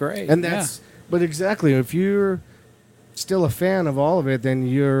why it's great. And but exactly, if you're still a fan of all of it, then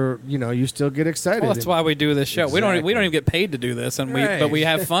you still get excited. Well, that's why we do this show. Exactly. We don't even get paid to do this, but we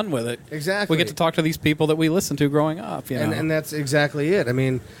have fun with it. Exactly. We get to talk to these people that we listened to growing up. And that's exactly it. I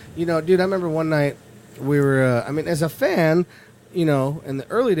mean, dude, I remember one night we were, as a fan, in the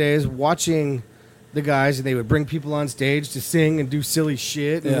early days, watching the guys, and they would bring people on stage to sing and do silly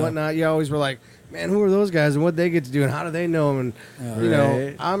shit and whatnot. You always were like, man, who are those guys and what they get to do and how do they know them?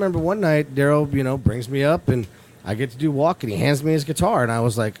 And, I remember one night, Daryl, brings me up and I get to do Walk, and he hands me his guitar, and I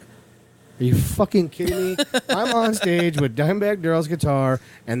was like, are you fucking kidding me? I'm on stage with Dimebag Darrell's guitar,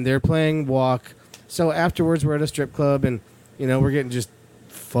 and they're playing Walk. So afterwards, we're at a strip club, and, we're getting just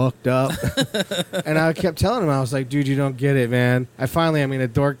fucked up. And I kept telling him, I was like, dude, you don't get it, man. I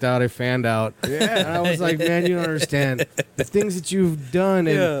dorked out, I fanned out. Yeah. And I was like, man, you don't understand. The things that you've done,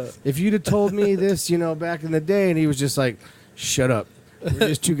 and if you'd have told me this, back in the day, and he was just like, shut up. We're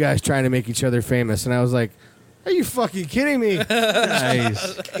just two guys trying to make each other famous. And I was like, are you fucking kidding me?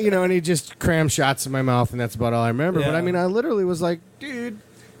 Nice. And he just crammed shots in my mouth, and that's about all I remember. Yeah. But, I literally was like, dude,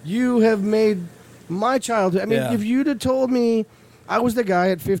 you have made my childhood. If you'd have told me I was the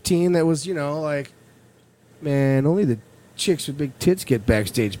guy at 15 that was, like, man, only the chicks with big tits get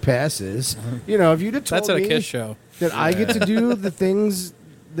backstage passes. If you'd have told that's at me a Kiss show that I get to do the things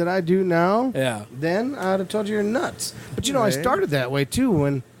that I do now, Yeah. then I'd have told you you're nuts. But, I started that way, too,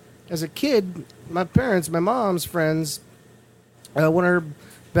 when, as a kid, my mom's friends, one of her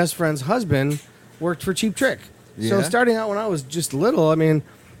best friend's husband worked for Cheap Trick. Yeah. So starting out when I was just little, I went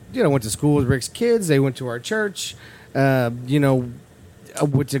to school with Rick's kids. They went to our church. I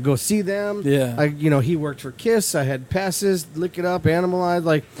went to go see them. Yeah. He worked for Kiss. I had passes, Lick It Up, Animalize.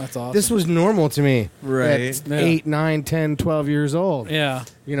 Like, That's awesome. this was normal to me. Right. At 8, 9, 10, 12 years old. Yeah.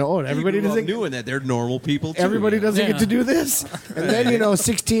 Everybody doesn't doing that. They're normal people too. Everybody yeah. doesn't Yeah. get to do this. And then,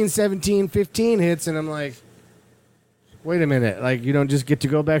 16, 17, 15 hits, and I'm like, wait a minute. Like, you don't just get to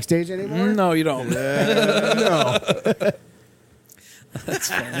go backstage anymore? No, you don't. No.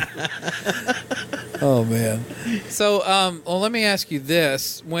 That's funny. Oh man. So, let me ask you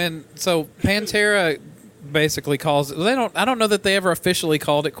this: Pantera basically calls it. I don't know that they ever officially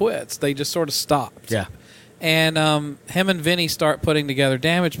called it quits. They just sort of stopped. Yeah. and him and Vinny start putting together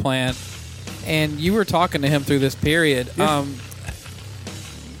Damage Plan, and you were talking to him through this period. Yeah.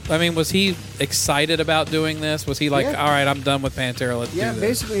 I mean, was he excited about doing this? Was he like, Yeah. all right, I'm done with Pantera, let's do this?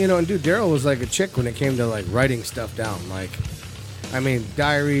 Basically, and dude, Daryl was like a chick when it came to like writing stuff down. Like, I mean,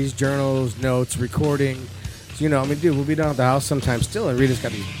 diaries, journals, notes, recording. So, I mean, dude, we'll be down at the house sometimes still, and Rita's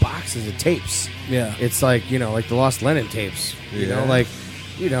got these boxes of tapes. Yeah. It's like, like the Lost Lennon tapes. You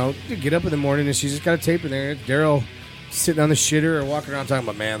get up in the morning and she's just got a tape in there. Daryl sitting on the shitter or walking around talking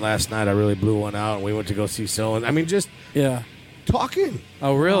about, man, last night I really blew one out and we went to go see so. I mean, just Yeah. talking.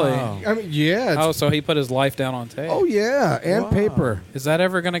 Oh, really? Wow. I mean, yeah. Oh, so he put his life down on tape. Oh, yeah. And Wow. paper. Is that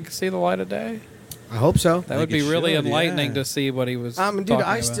ever going to see the light of day? I hope so. That would think be it really should, enlightening yeah. to see what he was I mean, dude, talking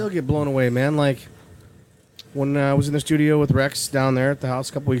I about. still get blown away, man. Like, when I was in the studio with Rex down there at the house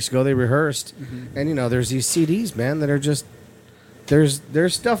a couple weeks ago, they rehearsed. And, there's these CDs, man, that are just... There's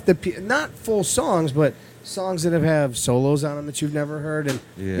stuff that... not full songs, but songs that have solos on them that you've never heard.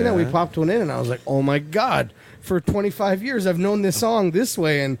 And, we popped one in, and I was like, oh, my God. For 25 years, I've known this song this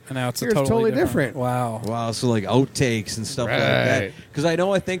way, and And now it's here's totally different. Wow. Wow, so like outtakes and stuff like that. Right. Because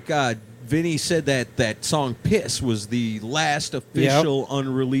I think Vinny said that song "Piss" was the last official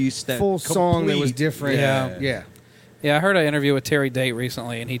unreleased Full song that was complete- different. Yeah. Yeah, I heard an interview with Terry Date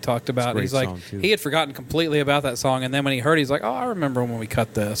recently, and he talked about great he's like song, too. he had forgotten completely about that song, and then when he heard, it, he's like, "Oh, I remember when we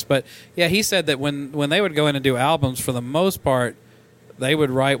cut this." But yeah, he said that when they would go in and do albums, for the most part, they would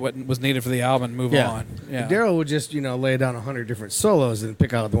write what was needed for the album and move on. Yeah, Daryl would just lay down 100 different solos and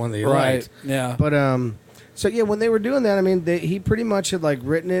pick out the one that he right. liked. Yeah, But so yeah, when they were doing that, I mean, he pretty much had like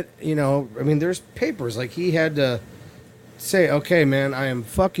written it. I mean, there's papers like he had to say, "Okay, man, I am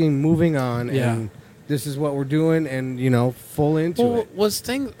fucking moving on, Yeah. and this is what we're doing," and full into it. was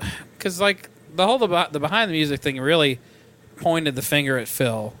things because like the whole the behind the music thing really pointed the finger at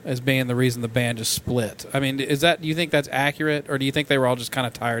Phil as being the reason the band just split. I mean, do you think that's accurate, or do you think they were all just kind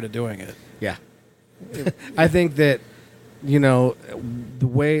of tired of doing it? Yeah, I think that the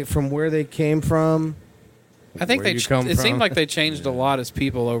way from where they came from. I think Where you come it from. seemed like they changed a lot as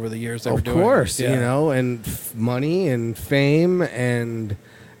people over the years they were Of doing it. course, Yeah. and money and fame and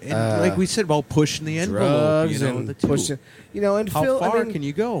And like we said about pushing the envelope, drugs the and two. pushing. And How Phil, far I mean, can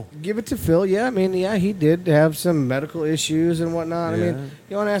you go? give it to Phil. Yeah, I mean, he did have some medical issues and whatnot. I Yeah. mean,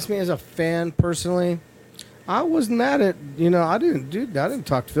 you want to ask me as a fan personally, I wasn't mad at I didn't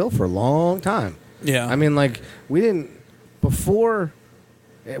talk to Phil for a long time. Yeah. I mean, like we didn't before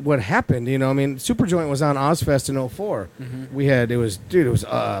what happened. I mean, Superjoint was on Ozfest in 04. Mm-hmm. It was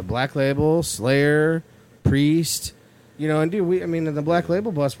Black Label, Slayer, Priest. And dude, in the Black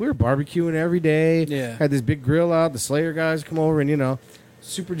Label bus, we were barbecuing every day. Yeah. Had this big grill out. The Slayer guys come over, and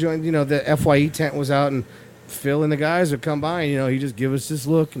Superjoint. The FYE tent was out, and Phil and the guys would come by, and he'd just give us this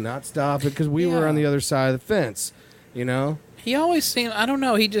look and not stop it because we were Yeah. on the other side of the fence. He always seemed, I don't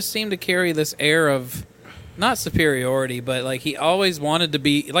know, he just seemed to carry this air of not superiority, but like he always wanted to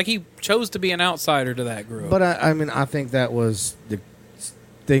be, like he chose to be an outsider to that group. But I think that was the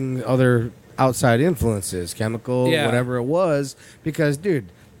thing. Other outside influences, chemical, Yeah. whatever it was. Because, dude,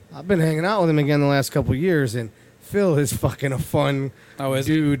 I've been hanging out with him again the last couple of years, and Phil is fucking a fun is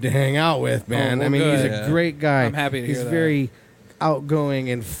he? dude to hang out with, man. well, I mean, he's good. a great guy. I'm happy to He's hear that. very outgoing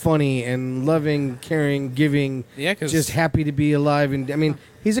and funny and loving, caring, giving. Yeah, 'cause- just happy to be alive. And I mean,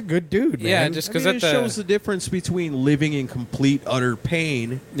 he's a good dude, man. Yeah, just I because mean, at it the shows the difference between living in complete utter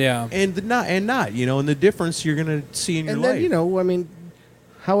pain yeah. and not, and the difference you're gonna see in your And life. then, I mean,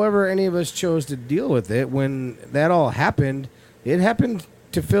 however any of us chose to deal with it, when that all happened, it happened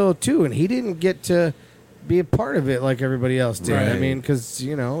to Phil too, and he didn't get to be a part of it like everybody else did. I Right. mean, because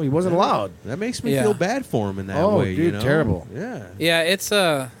he wasn't allowed. That makes me Yeah. feel bad for him in that Oh, way. dude, terrible. Yeah. Yeah, it's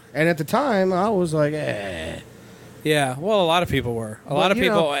And at the time, I was like, eh. yeah. Well, a lot of people were. A Well, lot of you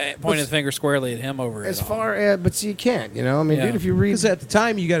people know, pointed the finger squarely at him over As it. all. far as, but see, you can't. I mean, Yeah. dude, if you read, Because at the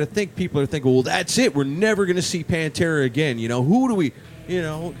time, you got to think people are thinking, well, that's it. We're never going to see Pantera again. Who do we,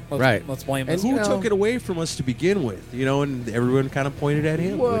 Let's, Let's blame And us. who took it away from us to begin with? And everyone kind of pointed at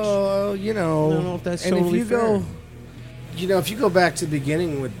him. well, I don't know if that's and totally if you go, if you go back to the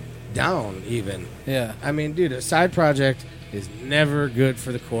beginning with Down, even. Yeah. I mean, dude, a side project is never good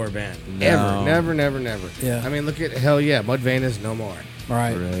for the core band. No. Ever. Never. Yeah. I mean, look at Mudvayne is no more.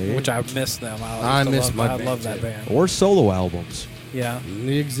 Right. Right. Which I miss them. I miss I Mudvayne, love that too. band. or solo albums. Yeah.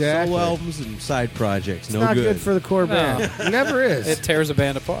 Exactly. Solo albums and side projects. It's no not good. good for the core No. band. It never is. It tears a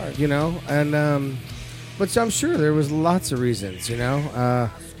band apart. And but so I'm sure there was lots of reasons.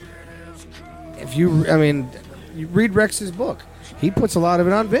 If you read Rex's book, he puts a lot of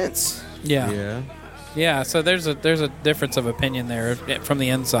it on Vince. Yeah. Yeah. Yeah. So there's a difference of opinion there from the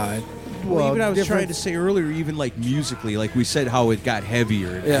inside. Well, even I was different- trying to say earlier, even like musically, like we said, how it got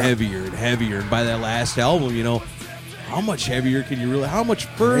heavier and heavier and heavier. And by that last album, you know, how much heavier can you really? How much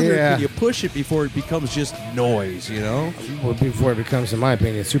further Yeah. can you push it before it becomes just noise? You know? Well, before it becomes, in my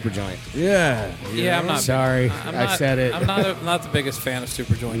opinion, super joint. Yeah. Yeah, I'm not. Sorry, I'm I not- said it. I'm not the biggest fan of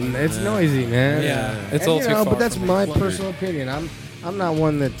Superjoint. It's noisy, man. Yeah, it's And, a little too far but that's from me. my personal opinion. I'm not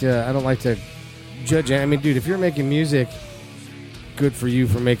one that I don't like to judge. I mean, dude, if you're making music, good for you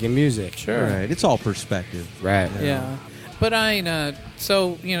for making music. Sure. Right. It's all perspective. Right. Yeah, but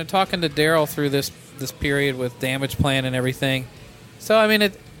so talking to Daryl through this period with Damage Plan and everything. So I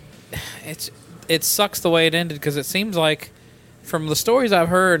mean, it sucks the way it ended because it seems like from the stories I've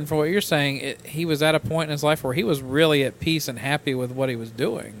heard and from what you're saying, he was at a point in his life where he was really at peace and happy with what he was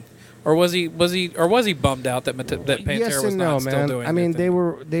doing. Or was he bummed out that Pantera Yes was and not no, still man. doing? I mean,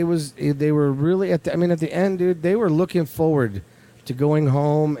 anything? they were really at the end, dude. They were looking forward to going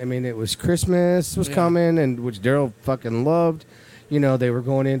home. I mean, it was Christmas was coming, and which Daryl fucking loved. You know, they were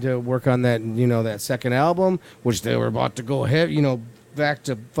going in to work on that, that second album, which they were about to go ahead, back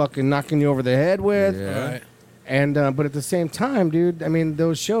to fucking knocking you over the head with. Yeah. Right. And but at the same time, dude, I mean,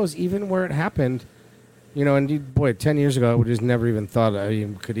 those shows, even where it happened, and boy, 10 years ago, I would just never even thought I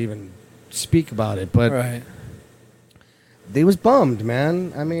could even speak about it. But Right. they was bummed,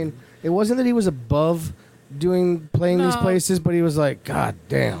 man. I mean, it wasn't that he was above playing these No. places, but he was like, God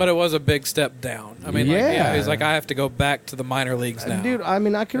damn. But it was a big step down. I mean, Yeah. he's like, I have to go back to the minor leagues now. Dude, I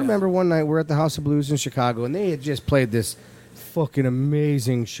mean, I can remember one night we're at the House of Blues in Chicago, and they had just played this fucking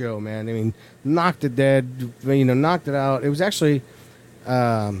amazing show, man. I mean, knocked it dead, knocked it out. It was actually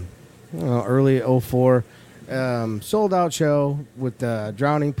early '04, sold out show with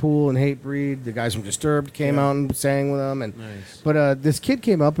Drowning Pool and Hatebreed. The guys from Disturbed came out and sang with them, and Nice. but this kid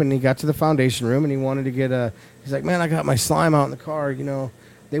came up and he got to the Foundation room and he wanted to get he's like, man, I got my slime out in the car,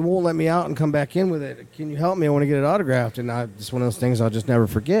 they won't let me out and come back in with it. Can you help me? I want to get it autographed. And it's one of those things I'll just never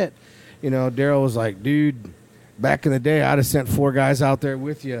forget. Daryl was like, dude, back in the day, I'd have sent 4 guys out there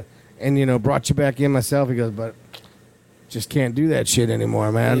with you and, brought you back in myself. He goes, but just can't do that shit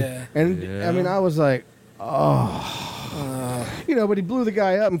anymore, man. Yeah. And, I mean, I was like, but he blew the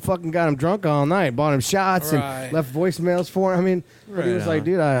guy up and fucking got him drunk all night, bought him shots Right. and left voicemails for him. I mean, but he was like,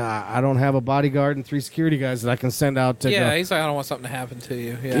 dude, I don't have a bodyguard and 3 security guys that I can send out to go. Yeah, he's like, I don't want something to happen to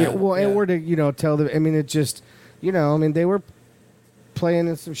you. Yeah. And we're to, tell them, I mean, it just, they were playing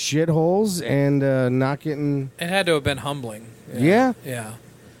in some shitholes and not getting. It had to have been humbling. Yeah. Yeah.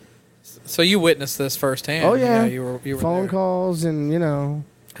 So you witnessed this firsthand. Oh, yeah. You were phone there. calls and, Oh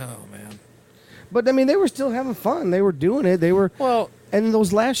man. But, I mean, they were still having fun. They were doing it. They were. Well, And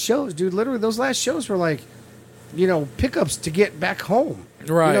those last shows, dude, literally, those last shows were like, pickups to get back home.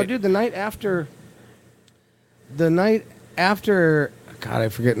 Right. Dude, the night after, God, I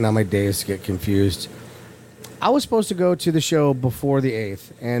forget now, my days get confused. I was supposed to go to the show before the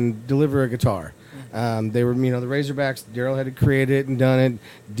 8th and deliver a guitar. They were, the Razorbacks, Daryl had created it and done it.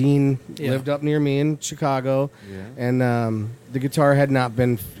 Dean lived up near me in Chicago. Yeah. And the guitar had not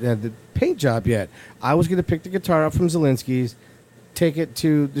been, the paint job yet. I was going to pick the guitar up from Zielinski's, take it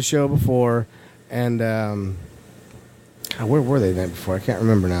to the show before, and where were they the night before? I can't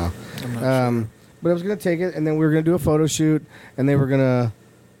remember now. I'm not sure. But I was going to take it, and then we were going to do a photo shoot, and they were going to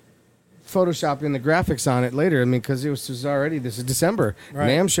Photoshop in the graphics on it later. I mean, because this is December. Right.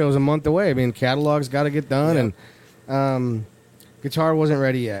 NAMM show's a month away. I mean, catalog's got to get done, and guitar wasn't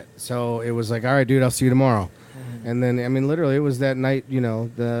ready yet. So it was like, all right, dude, I'll see you tomorrow. Mm-hmm. And then, I mean, literally, it was that night,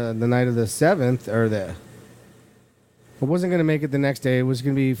 the night of the 7th, I wasn't going to make it the next day. It was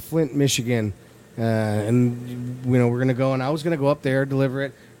going to be Flint, Michigan. And, we're going to go, and I was going to go up there, deliver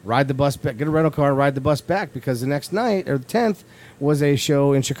it, ride the bus back, get a rental car, ride the bus back, because the next night, or the 10th, was a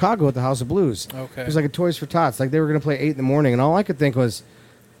show in Chicago at the House of Blues. Okay. It was like a Toys for Tots. Like, they were going to play 8 in the morning, and all I could think was,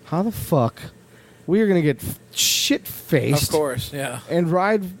 how the fuck we are going to get shit-faced Of course, yeah. and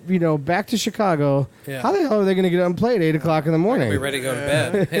ride, back to Chicago. Yeah. How the hell are they going to get up and play at 8 o'clock in the morning? Be ready to go to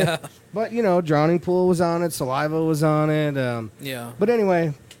bed. Yeah. But, Drowning Pool was on it. Saliva was on it. Yeah. But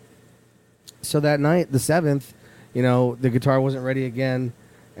anyway, so that night, the 7th, the guitar wasn't ready again.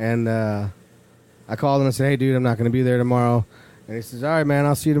 And I called him and said, hey, dude, I'm not going to be there tomorrow. And he says, all right, man,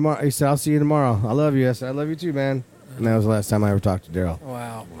 I'll see you tomorrow. He said, I'll see you tomorrow. I love you. I said, I love you too, man. And that was the last time I ever talked to Daryl.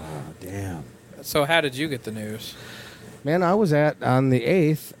 Wow. Damn. So how did you get the news? Man, I was on the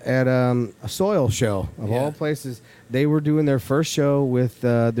 8th at a Soil show, of Yeah. all places. They were doing their first show with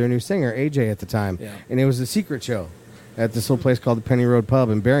their new singer, AJ, at the time. Yeah. And it was a secret show at this little place called the Penny Road Pub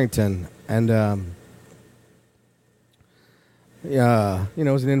in Barrington. And,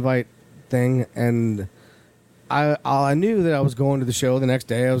 it was an invite thing. And I knew that I was going to the show the next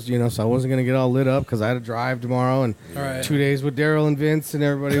day. I was, so I wasn't going to get all lit up because I had to drive tomorrow and Right. 2 days with Daryl and Vince and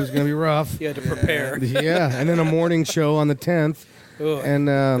everybody was going to be rough. You had to prepare. Yeah, and then a morning show on the 10th. Ugh. And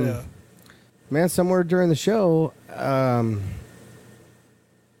Yeah. man, somewhere during the show,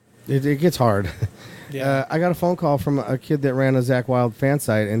 it gets hard. Yeah. I got a phone call from a kid that ran a Zach Wild fan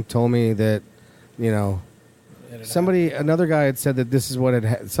site and told me that, another guy had said that this is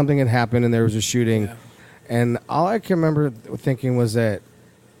what something had happened and there was a shooting. Yeah. And all I can remember thinking was that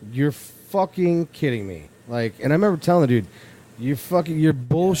you're fucking kidding me. Like, and I remember telling the dude, you're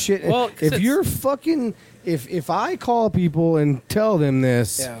bullshit. Well, 'cause if it's- you're fucking, if I call people and tell them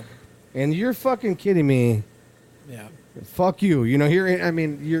this, Yeah. and you're fucking kidding me, Yeah. fuck you.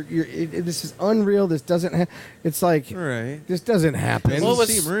 This is unreal. This doesn't. It's like Right. this doesn't happen. Well, it was,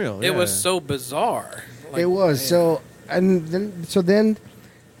 seem real, It was yeah. so bizarre. Like, it was yeah. so, and then,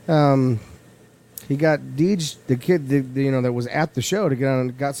 he got Deej, the kid, that was at the show, to get on,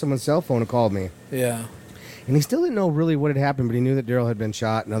 got someone's cell phone and called me, Yeah. and he still didn't know really what had happened, but he knew that Daryl had been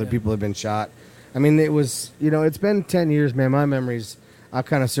shot and other people had been shot. I mean, it was, it's been 10 years, man. My memories, I've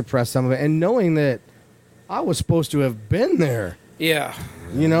kind of suppressed some of it, and knowing that I was supposed to have been there, Yeah.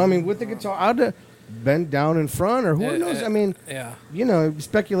 with the guitar, I'd have been down in front, or who knows? I mean, Yeah.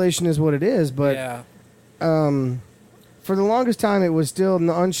 speculation is what it is, but. Yeah. For the longest time, it was still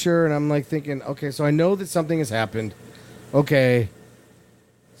unsure, and I'm like thinking, okay, so I know that something has happened. Okay,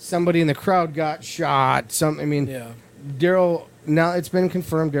 somebody in the crowd got shot. Yeah. Daryl. Now it's been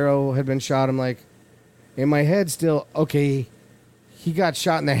confirmed Daryl had been shot. I'm like, in my head, still okay. He got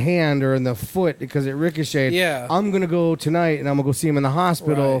shot in the hand or in the foot because it ricocheted. Yeah. I'm gonna go tonight, and I'm gonna go see him in the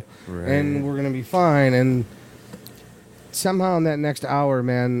hospital, Right. and we're gonna be fine. And somehow in that next hour,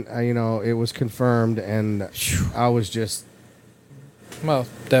 man, it was confirmed, and I was just, Well,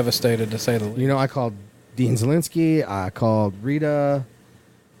 devastated to say the least. I called Dean Zielinski, I called Rita,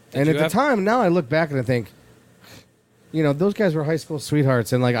 and you at the have- time, now I look back and I think, those guys were high school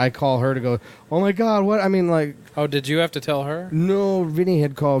sweethearts, and like I call her to go, oh my God, what? I mean, like, Oh, did you have to tell her? no, Vinny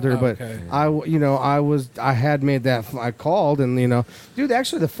had called her, Oh, but okay. I had made that, I called, and dude,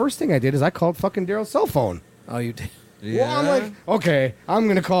 actually the first thing I did is I called fucking Daryl's cell phone. Oh, you did. Yeah. Well, I'm like, okay, I'm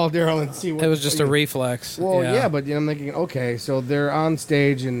gonna call Daryl and see what. It was just a reflex. Well, yeah, but I'm thinking, okay, so they're on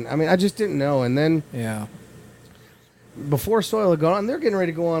stage, and I mean, I just didn't know. And then Yeah. before Soil had gone on, they're getting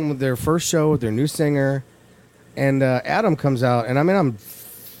ready to go on with their first show with their new singer, and Adam comes out, and I mean, I'm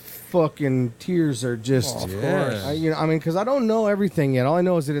fucking tears are just, Oh, of Yeah. course. because I don't know everything yet. All I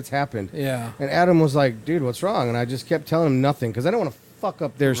know is that it's happened. Yeah. And Adam was like, dude, what's wrong? And I just kept telling him nothing because I don't want to fuck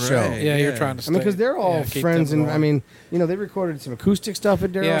up their show. Right. Yeah, you're Yeah. trying to. I mean, because they're all keep friends, them and I going. mean, they recorded some acoustic stuff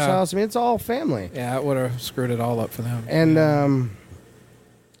at Daryl's Yeah. house. I mean, it's all family. Yeah, it would have screwed it all up for them. And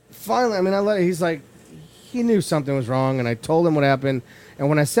finally, I mean, he's like, he knew something was wrong, and I told him what happened. And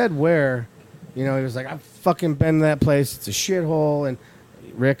when I said where, he was like, I've fucking been to that place. It's a shithole. And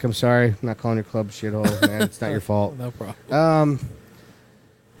Rick, I'm sorry, I'm not calling your club a shithole, man. It's not your fault. No problem.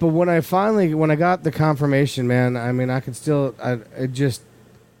 But when I got the confirmation, man, I mean, I could still,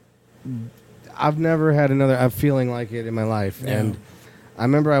 I've never had a feeling like it in my life. Yeah. And I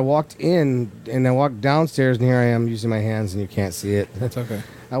remember I walked in and I walked downstairs, and here I am using my hands, and you can't see it. That's okay.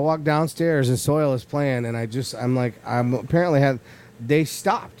 I walked downstairs and Soil is playing, and they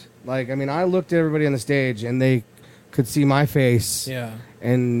stopped. Like, I mean, I looked at everybody on the stage, and they could see my face Yeah.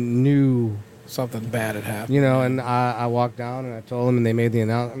 and knew, Something bad had happened. and I walked down and I told them, and they made the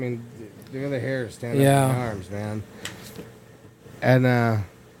announcement. I mean, look at the hair standing Yeah. up in my arms, man. And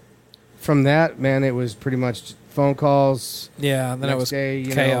from that, man, it was pretty much phone calls. Yeah, and then Next it was day,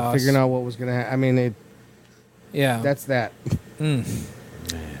 chaos. figuring out what was going to happen. I mean, Yeah. that's that.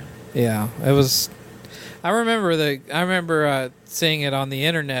 Yeah, it was. I remember seeing it on the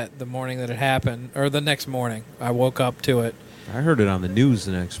internet the morning that it happened, or the next morning. I woke up to it. I heard it on the news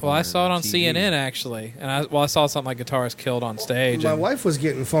the next Well, I morning saw it on TV. CNN actually, and I saw something like guitarist killed on stage. My and- wife was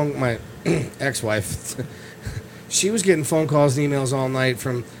getting my ex-wife, she was getting phone calls and emails all night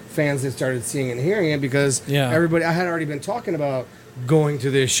from fans that started seeing it and hearing it because Yeah. I had already been talking about going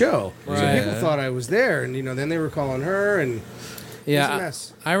to this show. So Right. people thought I was there, and then they were calling her, and Yeah, it was a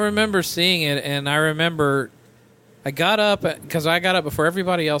mess. I remember seeing it, and I remember I got up because I got up before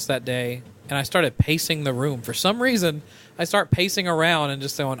everybody else that day, and I started pacing the room. For some reason, I start pacing around and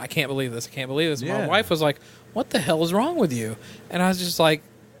just going, "I can't believe this! I can't believe this." And my Yeah. wife was like, "What the hell is wrong with you?" And I was just like,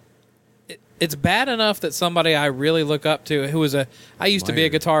 "It's bad enough that somebody I really look up to, I used to be a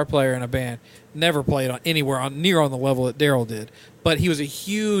guitar player in a band, never played on anywhere near on the level that Daryl did, but he was a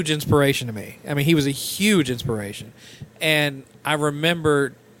huge inspiration to me. I mean, he was a huge inspiration." And I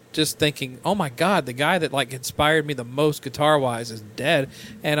remember just thinking, oh my God, the guy that like inspired me the most guitar wise is dead.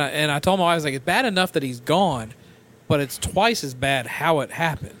 And I told my wife, I was like, it's bad enough that he's gone, but it's twice as bad how it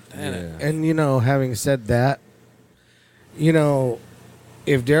happened. And having said that,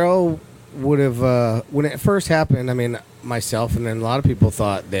 if Daryl would have when it first happened, I mean, myself and then a lot of people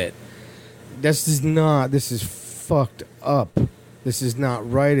thought that this is fucked up. This is not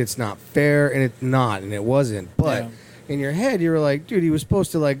right. It's not fair, and it's not, and it wasn't. But in your head, you were like, dude, he was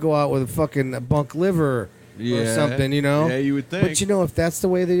supposed to like go out with a fucking bunk liver or something, Yeah, you would think. But if that's the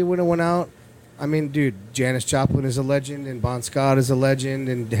way that he would have went out, I mean, dude, Janis Joplin is a legend, and Bon Scott is a legend,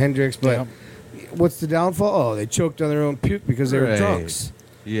 and Hendrix. But what's the downfall? Oh, they choked on their own puke because they were drunks.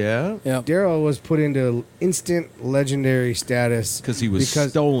 Yeah. Daryl was put into instant legendary status because he was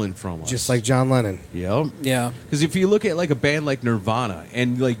stolen from us, just like John Lennon. Yeah. Because if you look at like a band like Nirvana,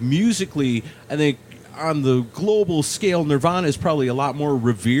 and like musically, I think on the global scale, Nirvana is probably a lot more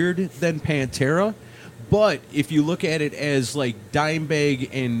revered than Pantera. But if you look at it as like Dimebag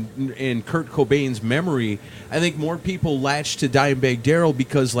and Kurt Cobain's memory, I think more people latched to Dimebag Daryl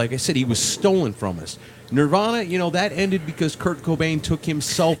because, like I said, he was stolen from us. Nirvana, that ended because Kurt Cobain took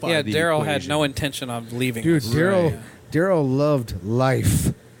himself out of the Daryl equation. had no intention of leaving. Dude, us. Daryl loved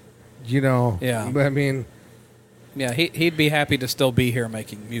life. Yeah. But I mean, yeah, he'd be happy to still be here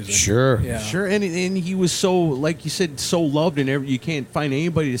making music. Sure. Yeah. Sure, and he was so, like you said, so loved, and you can't find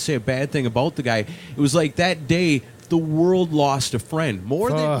anybody to say a bad thing about the guy. It was like that day the world lost a friend. More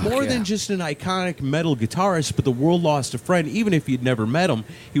than just an iconic metal guitarist, but the world lost a friend, even if you'd never met him.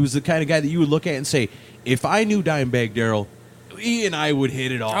 He was the kind of guy that you would look at and say, if I knew Dimebag Daryl, he and I would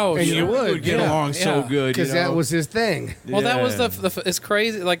hit it off. Oh, and sure. you We would get along so good. because that was his thing. Well, that was the it's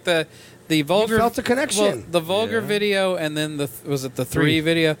crazy. Like the vulgar, You felt the connection. well, the vulgar video, and then the 3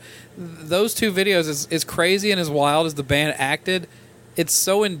 video. Those 2 videos is crazy and as wild as the band acted. It's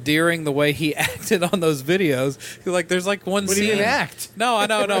so endearing the way he acted on those videos. Like there's like one But scene. he didn't act. No, I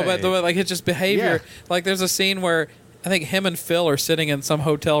know, Right. but like it's just behavior. Yeah. Like there's a scene where I think him and Phil are sitting in some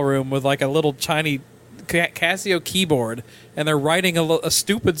hotel room with like a little tiny Casio keyboard, and they're writing a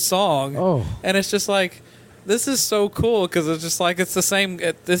stupid song. Oh. And it's just like, this is so cool because it's just like it's the same.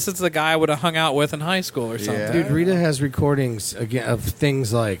 This is the guy I would have hung out with in high school or something. Yeah. Dude, Rita has recordings again of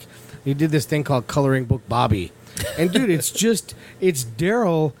things like he did this thing called Coloring Book Bobby, and dude, it's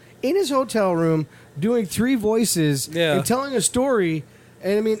Daryl in his hotel room doing 3 voices and telling a story,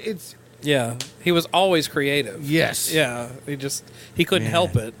 and I mean it's Yeah, he was always creative. yes, Yeah, he couldn't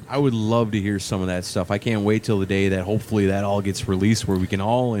help it. I would love to hear some of that stuff. I can't wait till the day that hopefully that all gets released where we can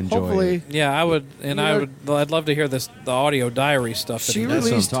all enjoy Hopefully, it. Yeah, I would, and I'd love to hear the audio diary stuff. That she he That's what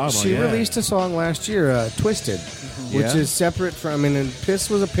I'm released talking about, she yeah. released a song last year, Twisted, which Yeah. is separate from. I mean, and Piss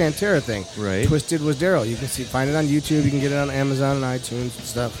was a Pantera thing. Right. Twisted was Daryl. You can find it on YouTube. You can get it on Amazon and iTunes and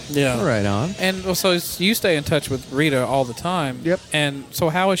stuff. Yeah. All right, on. And so you stay in touch with Rita all the time. Yep. And so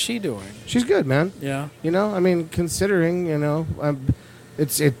how is she doing? She's good, man. Yeah. I mean, considering,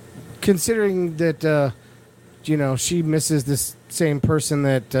 considering that, she misses this same person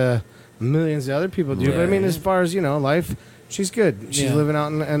that millions of other people do. But I mean, as far as, life, she's good. She's Yeah. living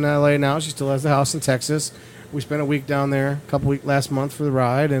out in L.A. now. She still has the house in Texas. We spent a week down there, last month for the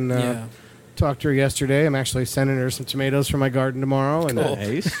ride, and talked to her yesterday. I'm actually sending her some tomatoes from my garden tomorrow. And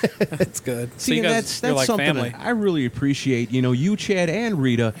Nice. That's good. So See, you and guys, that's you're like something family. that I really appreciate. You, Chad, and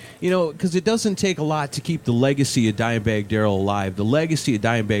Rita. Because it doesn't take a lot to keep the legacy of Dimebag Daryl alive. The legacy of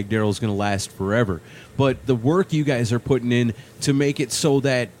Dimebag Daryl is going to last forever. But the work you guys are putting in to make it so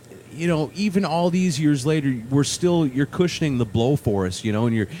that even all these years later, you're cushioning the blow for us,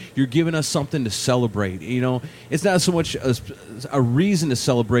 and you're giving us something to celebrate. It's not so much a reason to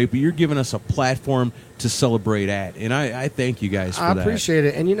celebrate, but you're giving us a platform to celebrate at. And I thank you guys for that. I appreciate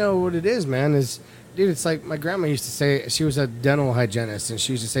it. And you know what it is, man, is, dude, it's like my grandma used to say, she was a dental hygienist, and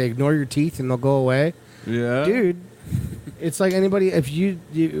she used to say, ignore your teeth and they'll go away. Yeah. Dude, it's like anybody, if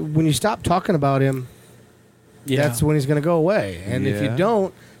when you stop talking about him, that's when he's going to go away. And if you Yeah.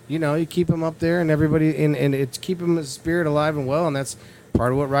 don't, you keep him up there, and everybody, and it's keep him his spirit alive and well, and that's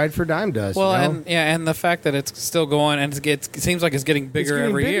part of what Ride for Dime does. Well, and the fact that it's still going and it seems like it's getting it's bigger getting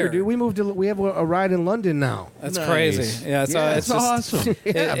every bigger, year. dude. We have a ride in London now. That's Nice. crazy. Yeah, so Yeah, it's that's just, awesome.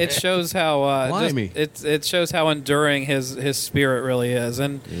 It shows how Blimey. it shows how enduring his spirit really is,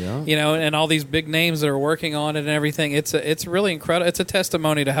 and Yeah. and all these big names that are working on it and everything. It's really incredible. It's a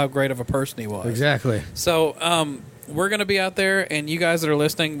testimony to how great of a person he was. Exactly. So we're going to be out there, and you guys that are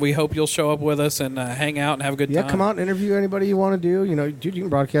listening, we hope you'll show up with us and hang out and have a good Yeah, time. come out and interview anybody you want to do. Dude, you can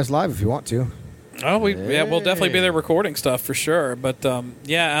broadcast live if you want to. Oh, we'll definitely be there recording stuff for sure. But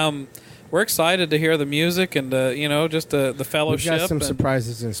we're excited to hear the music and just the fellowship. We've got some and-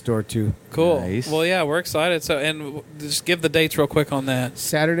 surprises in store too. Cool. Nice. Well, yeah, we're excited. So, and just give the dates real quick on that.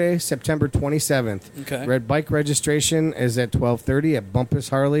 Saturday, September 27th. Okay. Red bike registration is at 12:30 at Bumpus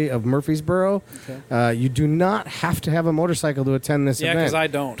Harley of Murfreesboro. Okay. You do not have to have a motorcycle to attend this Yeah, event. because I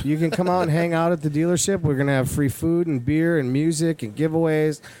don't. You can come out and hang out at the dealership. We're going to have free food and beer and music and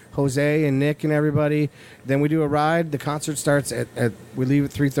giveaways. Jose and Nick and everybody. Then we do a ride. The concert starts at we leave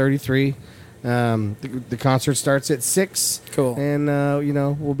at 3:33. The concert starts at 6. Cool. And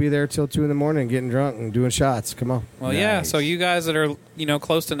we'll be there till 2 in the morning, getting drunk and doing shots. Come on. Well, yeah. Nice. So you guys that are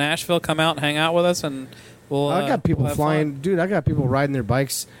close to Nashville, come out and hang out with us, and we'll. I got people we'll have flying, fun. dude. I got people riding their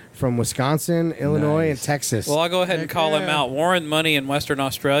bikes from Wisconsin, Illinois, and Texas. Well, I'll go ahead and call him out. Warren Money in Western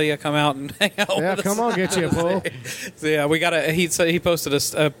Australia, come out and hang out yeah, with us. come on, get you a bull. So, yeah, we got he posted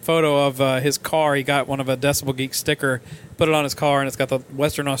a photo of his car. He got one of a Decibel Geek sticker, put it on his car, and it's got the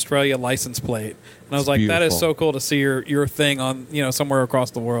Western Australia license plate. And I was like, that is beautiful. so cool to see your thing on somewhere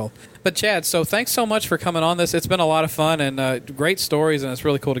across the world. But Chad, so thanks so much for coming on this. It's been a lot of fun and great stories, and it's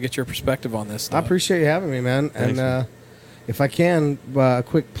really cool to get your perspective on this I stuff. appreciate you having me, man. Thanks, And if I can, a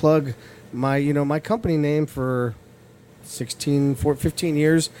quick plug. My company name for 15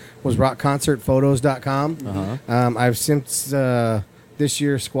 years was rockconcertphotos.com. Uh-huh. I've since this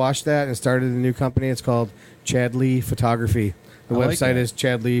year squashed that and started a new company. It's called Chad Lee Photography. The I like website that. is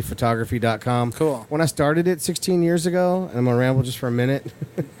chadleephotography.com. Cool. When I started it 16 years ago, and I'm going to ramble just for a minute,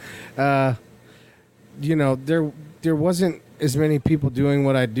 there wasn't as many people doing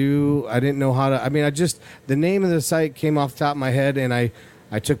what I do. I didn't know how to. The name of the site came off the top of my head, and I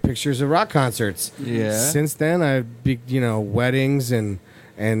took pictures of rock concerts. Yeah. Since then, weddings and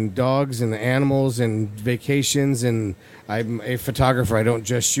dogs and animals and vacations, and I'm a photographer. I don't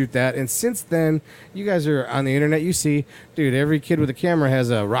just shoot that. And since then, you guys are on the internet. You see, dude, every kid with a camera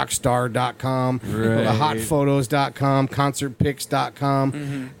has a rockstar.com, Right. a hotphotos.com,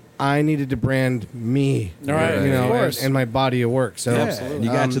 concertpics.com. I needed to brand me, Right, of course. and my body of work. So Yeah, and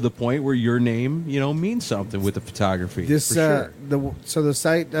you got to the point where your name, means something with the photography. This for sure. the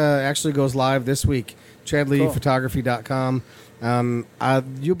site actually goes live this week. ChadleePhotography.com.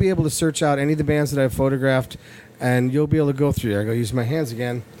 You'll be able to search out any of the bands that I've photographed, and you'll be able to go through there. I go use my hands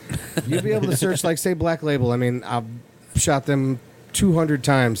again. You'll be able to search, like, say, Black Label. I mean, I've shot them 200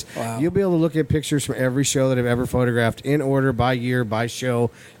 times. Wow. You'll be able to look at pictures from every show that I've ever photographed in order, by year, by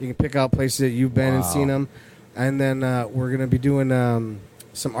show. You can pick out places that you've been and seen them. And then we're going to be doing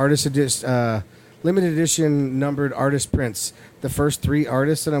some limited edition numbered artist prints. The first 3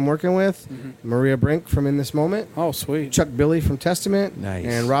 artists that I'm working with, Maria Brink from In This Moment, Oh, sweet. Chuck Billy from Testament, Nice.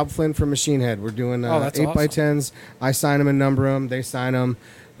 and Rob Flynn from Machine Head. We're doing that's 8x10s. I sign them and number them. They sign them.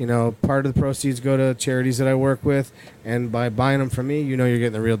 Part of the proceeds go to charities that I work with, and by buying them from me, you're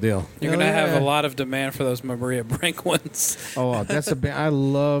getting the real deal. You're Hell going to have yeah. a lot of demand for those Maria Brink ones. Oh, that's a band. I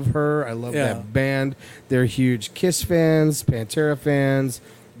love her. I love Yeah. that band. They're huge Kiss fans, Pantera fans.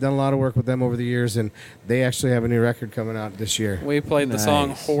 Done a lot of work with them over the years, and they actually have a new record coming out this year. We played the song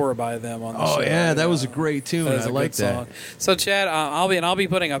Nice. "Horror" by them on the show. Oh yeah, that was a great tune. That is I a like good that. song. So Chad, I'll be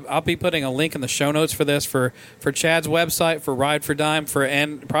putting a link in the show notes for this for Chad's website, for Ride for Dime,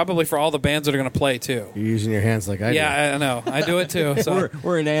 and probably for all the bands that are going to play too. You're using your hands like I do. Yeah, I know. I do it too. So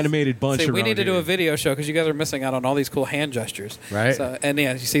We're an animated bunch. see, we around need to do here. a video show because you guys are missing out on all these cool hand gestures. Right. So, and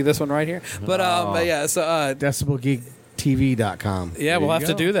yeah, you see this one right here. But yeah, so DecibelGeekTV.com. yeah, we'll you have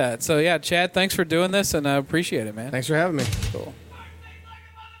to go. do that. So yeah, Chad, thanks for doing this, and I appreciate it, man. Thanks for having me. Cool.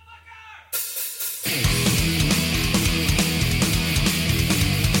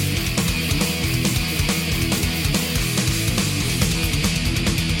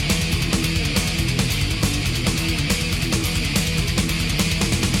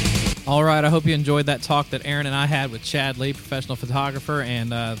 All right, I hope you enjoyed that talk that Aaron and I had with Chad Lee, professional photographer and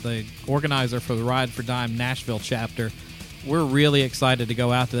the organizer for the Ride for Dime Nashville chapter. We're really excited to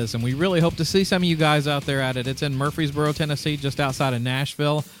go out to this, and we really hope to see some of you guys out there at it. It's in Murfreesboro, Tennessee, just outside of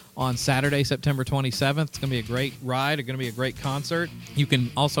Nashville on Saturday, September 27th. It's going to be a great ride. It's going to be a great concert. You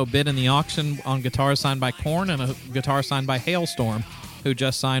can also bid in the auction on guitars signed by Korn and a guitar signed by Hailstorm, who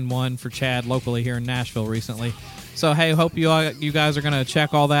just signed one for Chad locally here in Nashville recently. So, hey, hope you guys are going to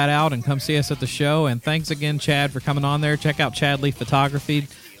check all that out and come see us at the show. And thanks again, Chad, for coming on there. Check out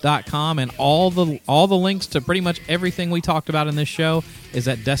ChadLeePhotography.com, and all the links to pretty much everything we talked about in this show is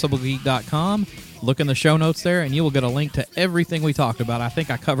at DecibelGeek.com. Look in the show notes there, and you will get a link to everything we talked about. I think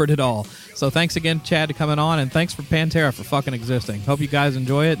I covered it all. So thanks again, Chad, for coming on, and thanks for Pantera for fucking existing. Hope you guys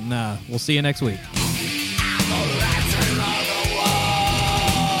enjoy it, and we'll see you next week.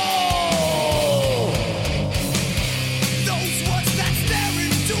 Those words that stare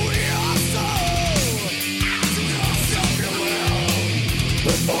into your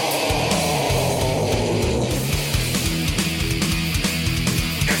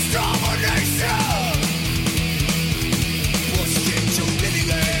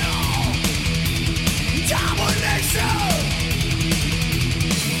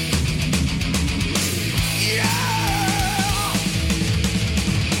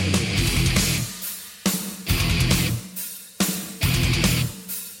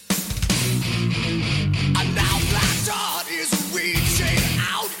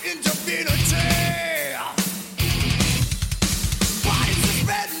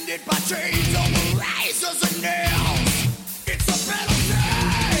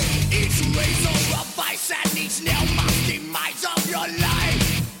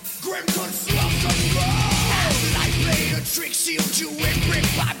shield you in brick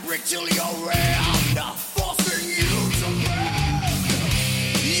by brick till you're rammed, forcing you to bend.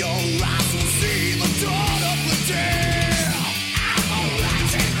 Your eyes will see the dawn of the day. I'm a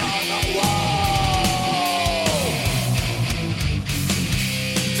writing on the wall.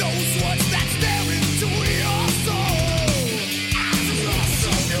 Those words that stare into your soul. I'm lost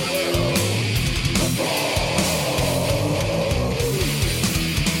on your world.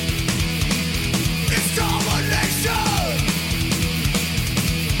 It's domination,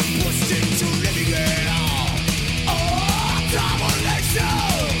 pushed into living hell. Oh, domination.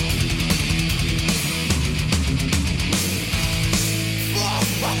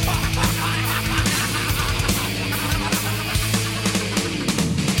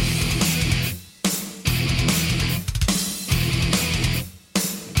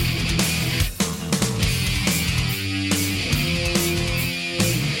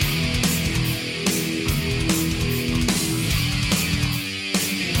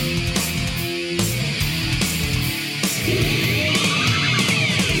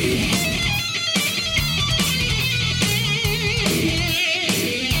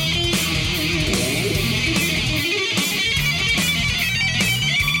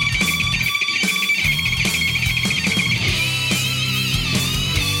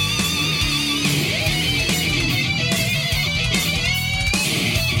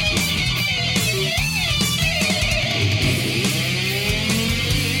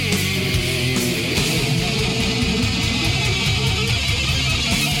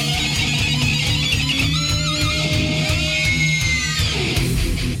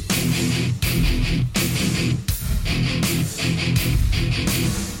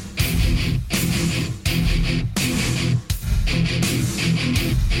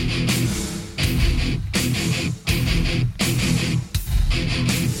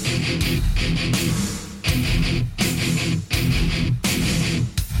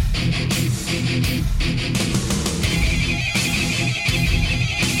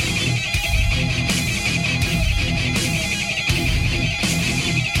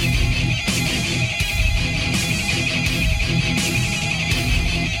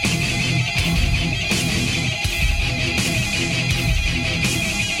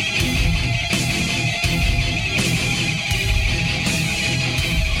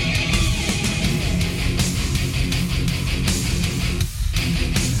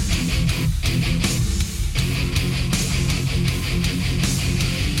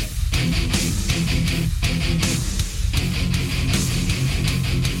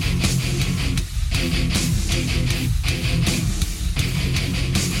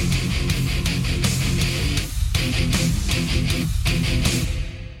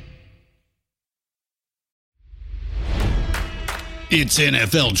 It's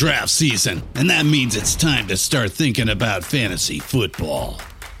NFL draft season, and that means it's time to start thinking about fantasy football.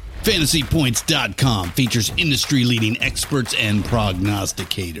 FantasyPoints.com features industry-leading experts and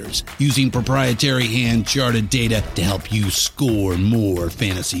prognosticators using proprietary hand-charted data to help you score more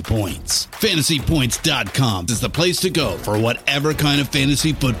fantasy points. FantasyPoints.com is the place to go for whatever kind of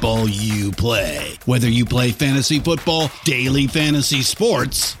fantasy football you play. Whether you play fantasy football, daily fantasy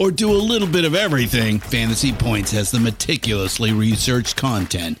sports, or do a little bit of everything, Fantasy Points has the meticulously researched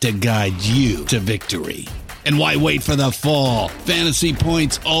content to guide you to victory. And why wait for the fall? Fantasy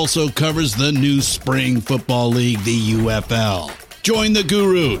Points also covers the new spring football league, the UFL. Join the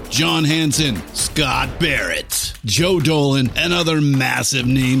guru, John Hansen, Scott Barrett, Joe Dolan, and other massive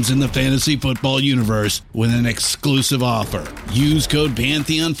names in the fantasy football universe with an exclusive offer. Use code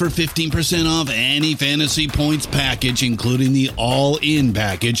Pantheon for 15% off any Fantasy Points package, including the all-in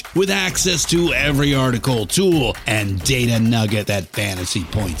package, with access to every article, tool, and data nugget that Fantasy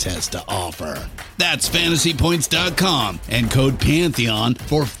Points has to offer. That's FantasyPoints.com and code Pantheon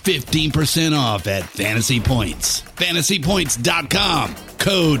for 15% off at Fantasy Points. FantasyPoints.com,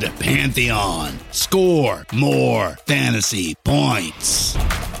 code Pantheon. Score more fantasy points.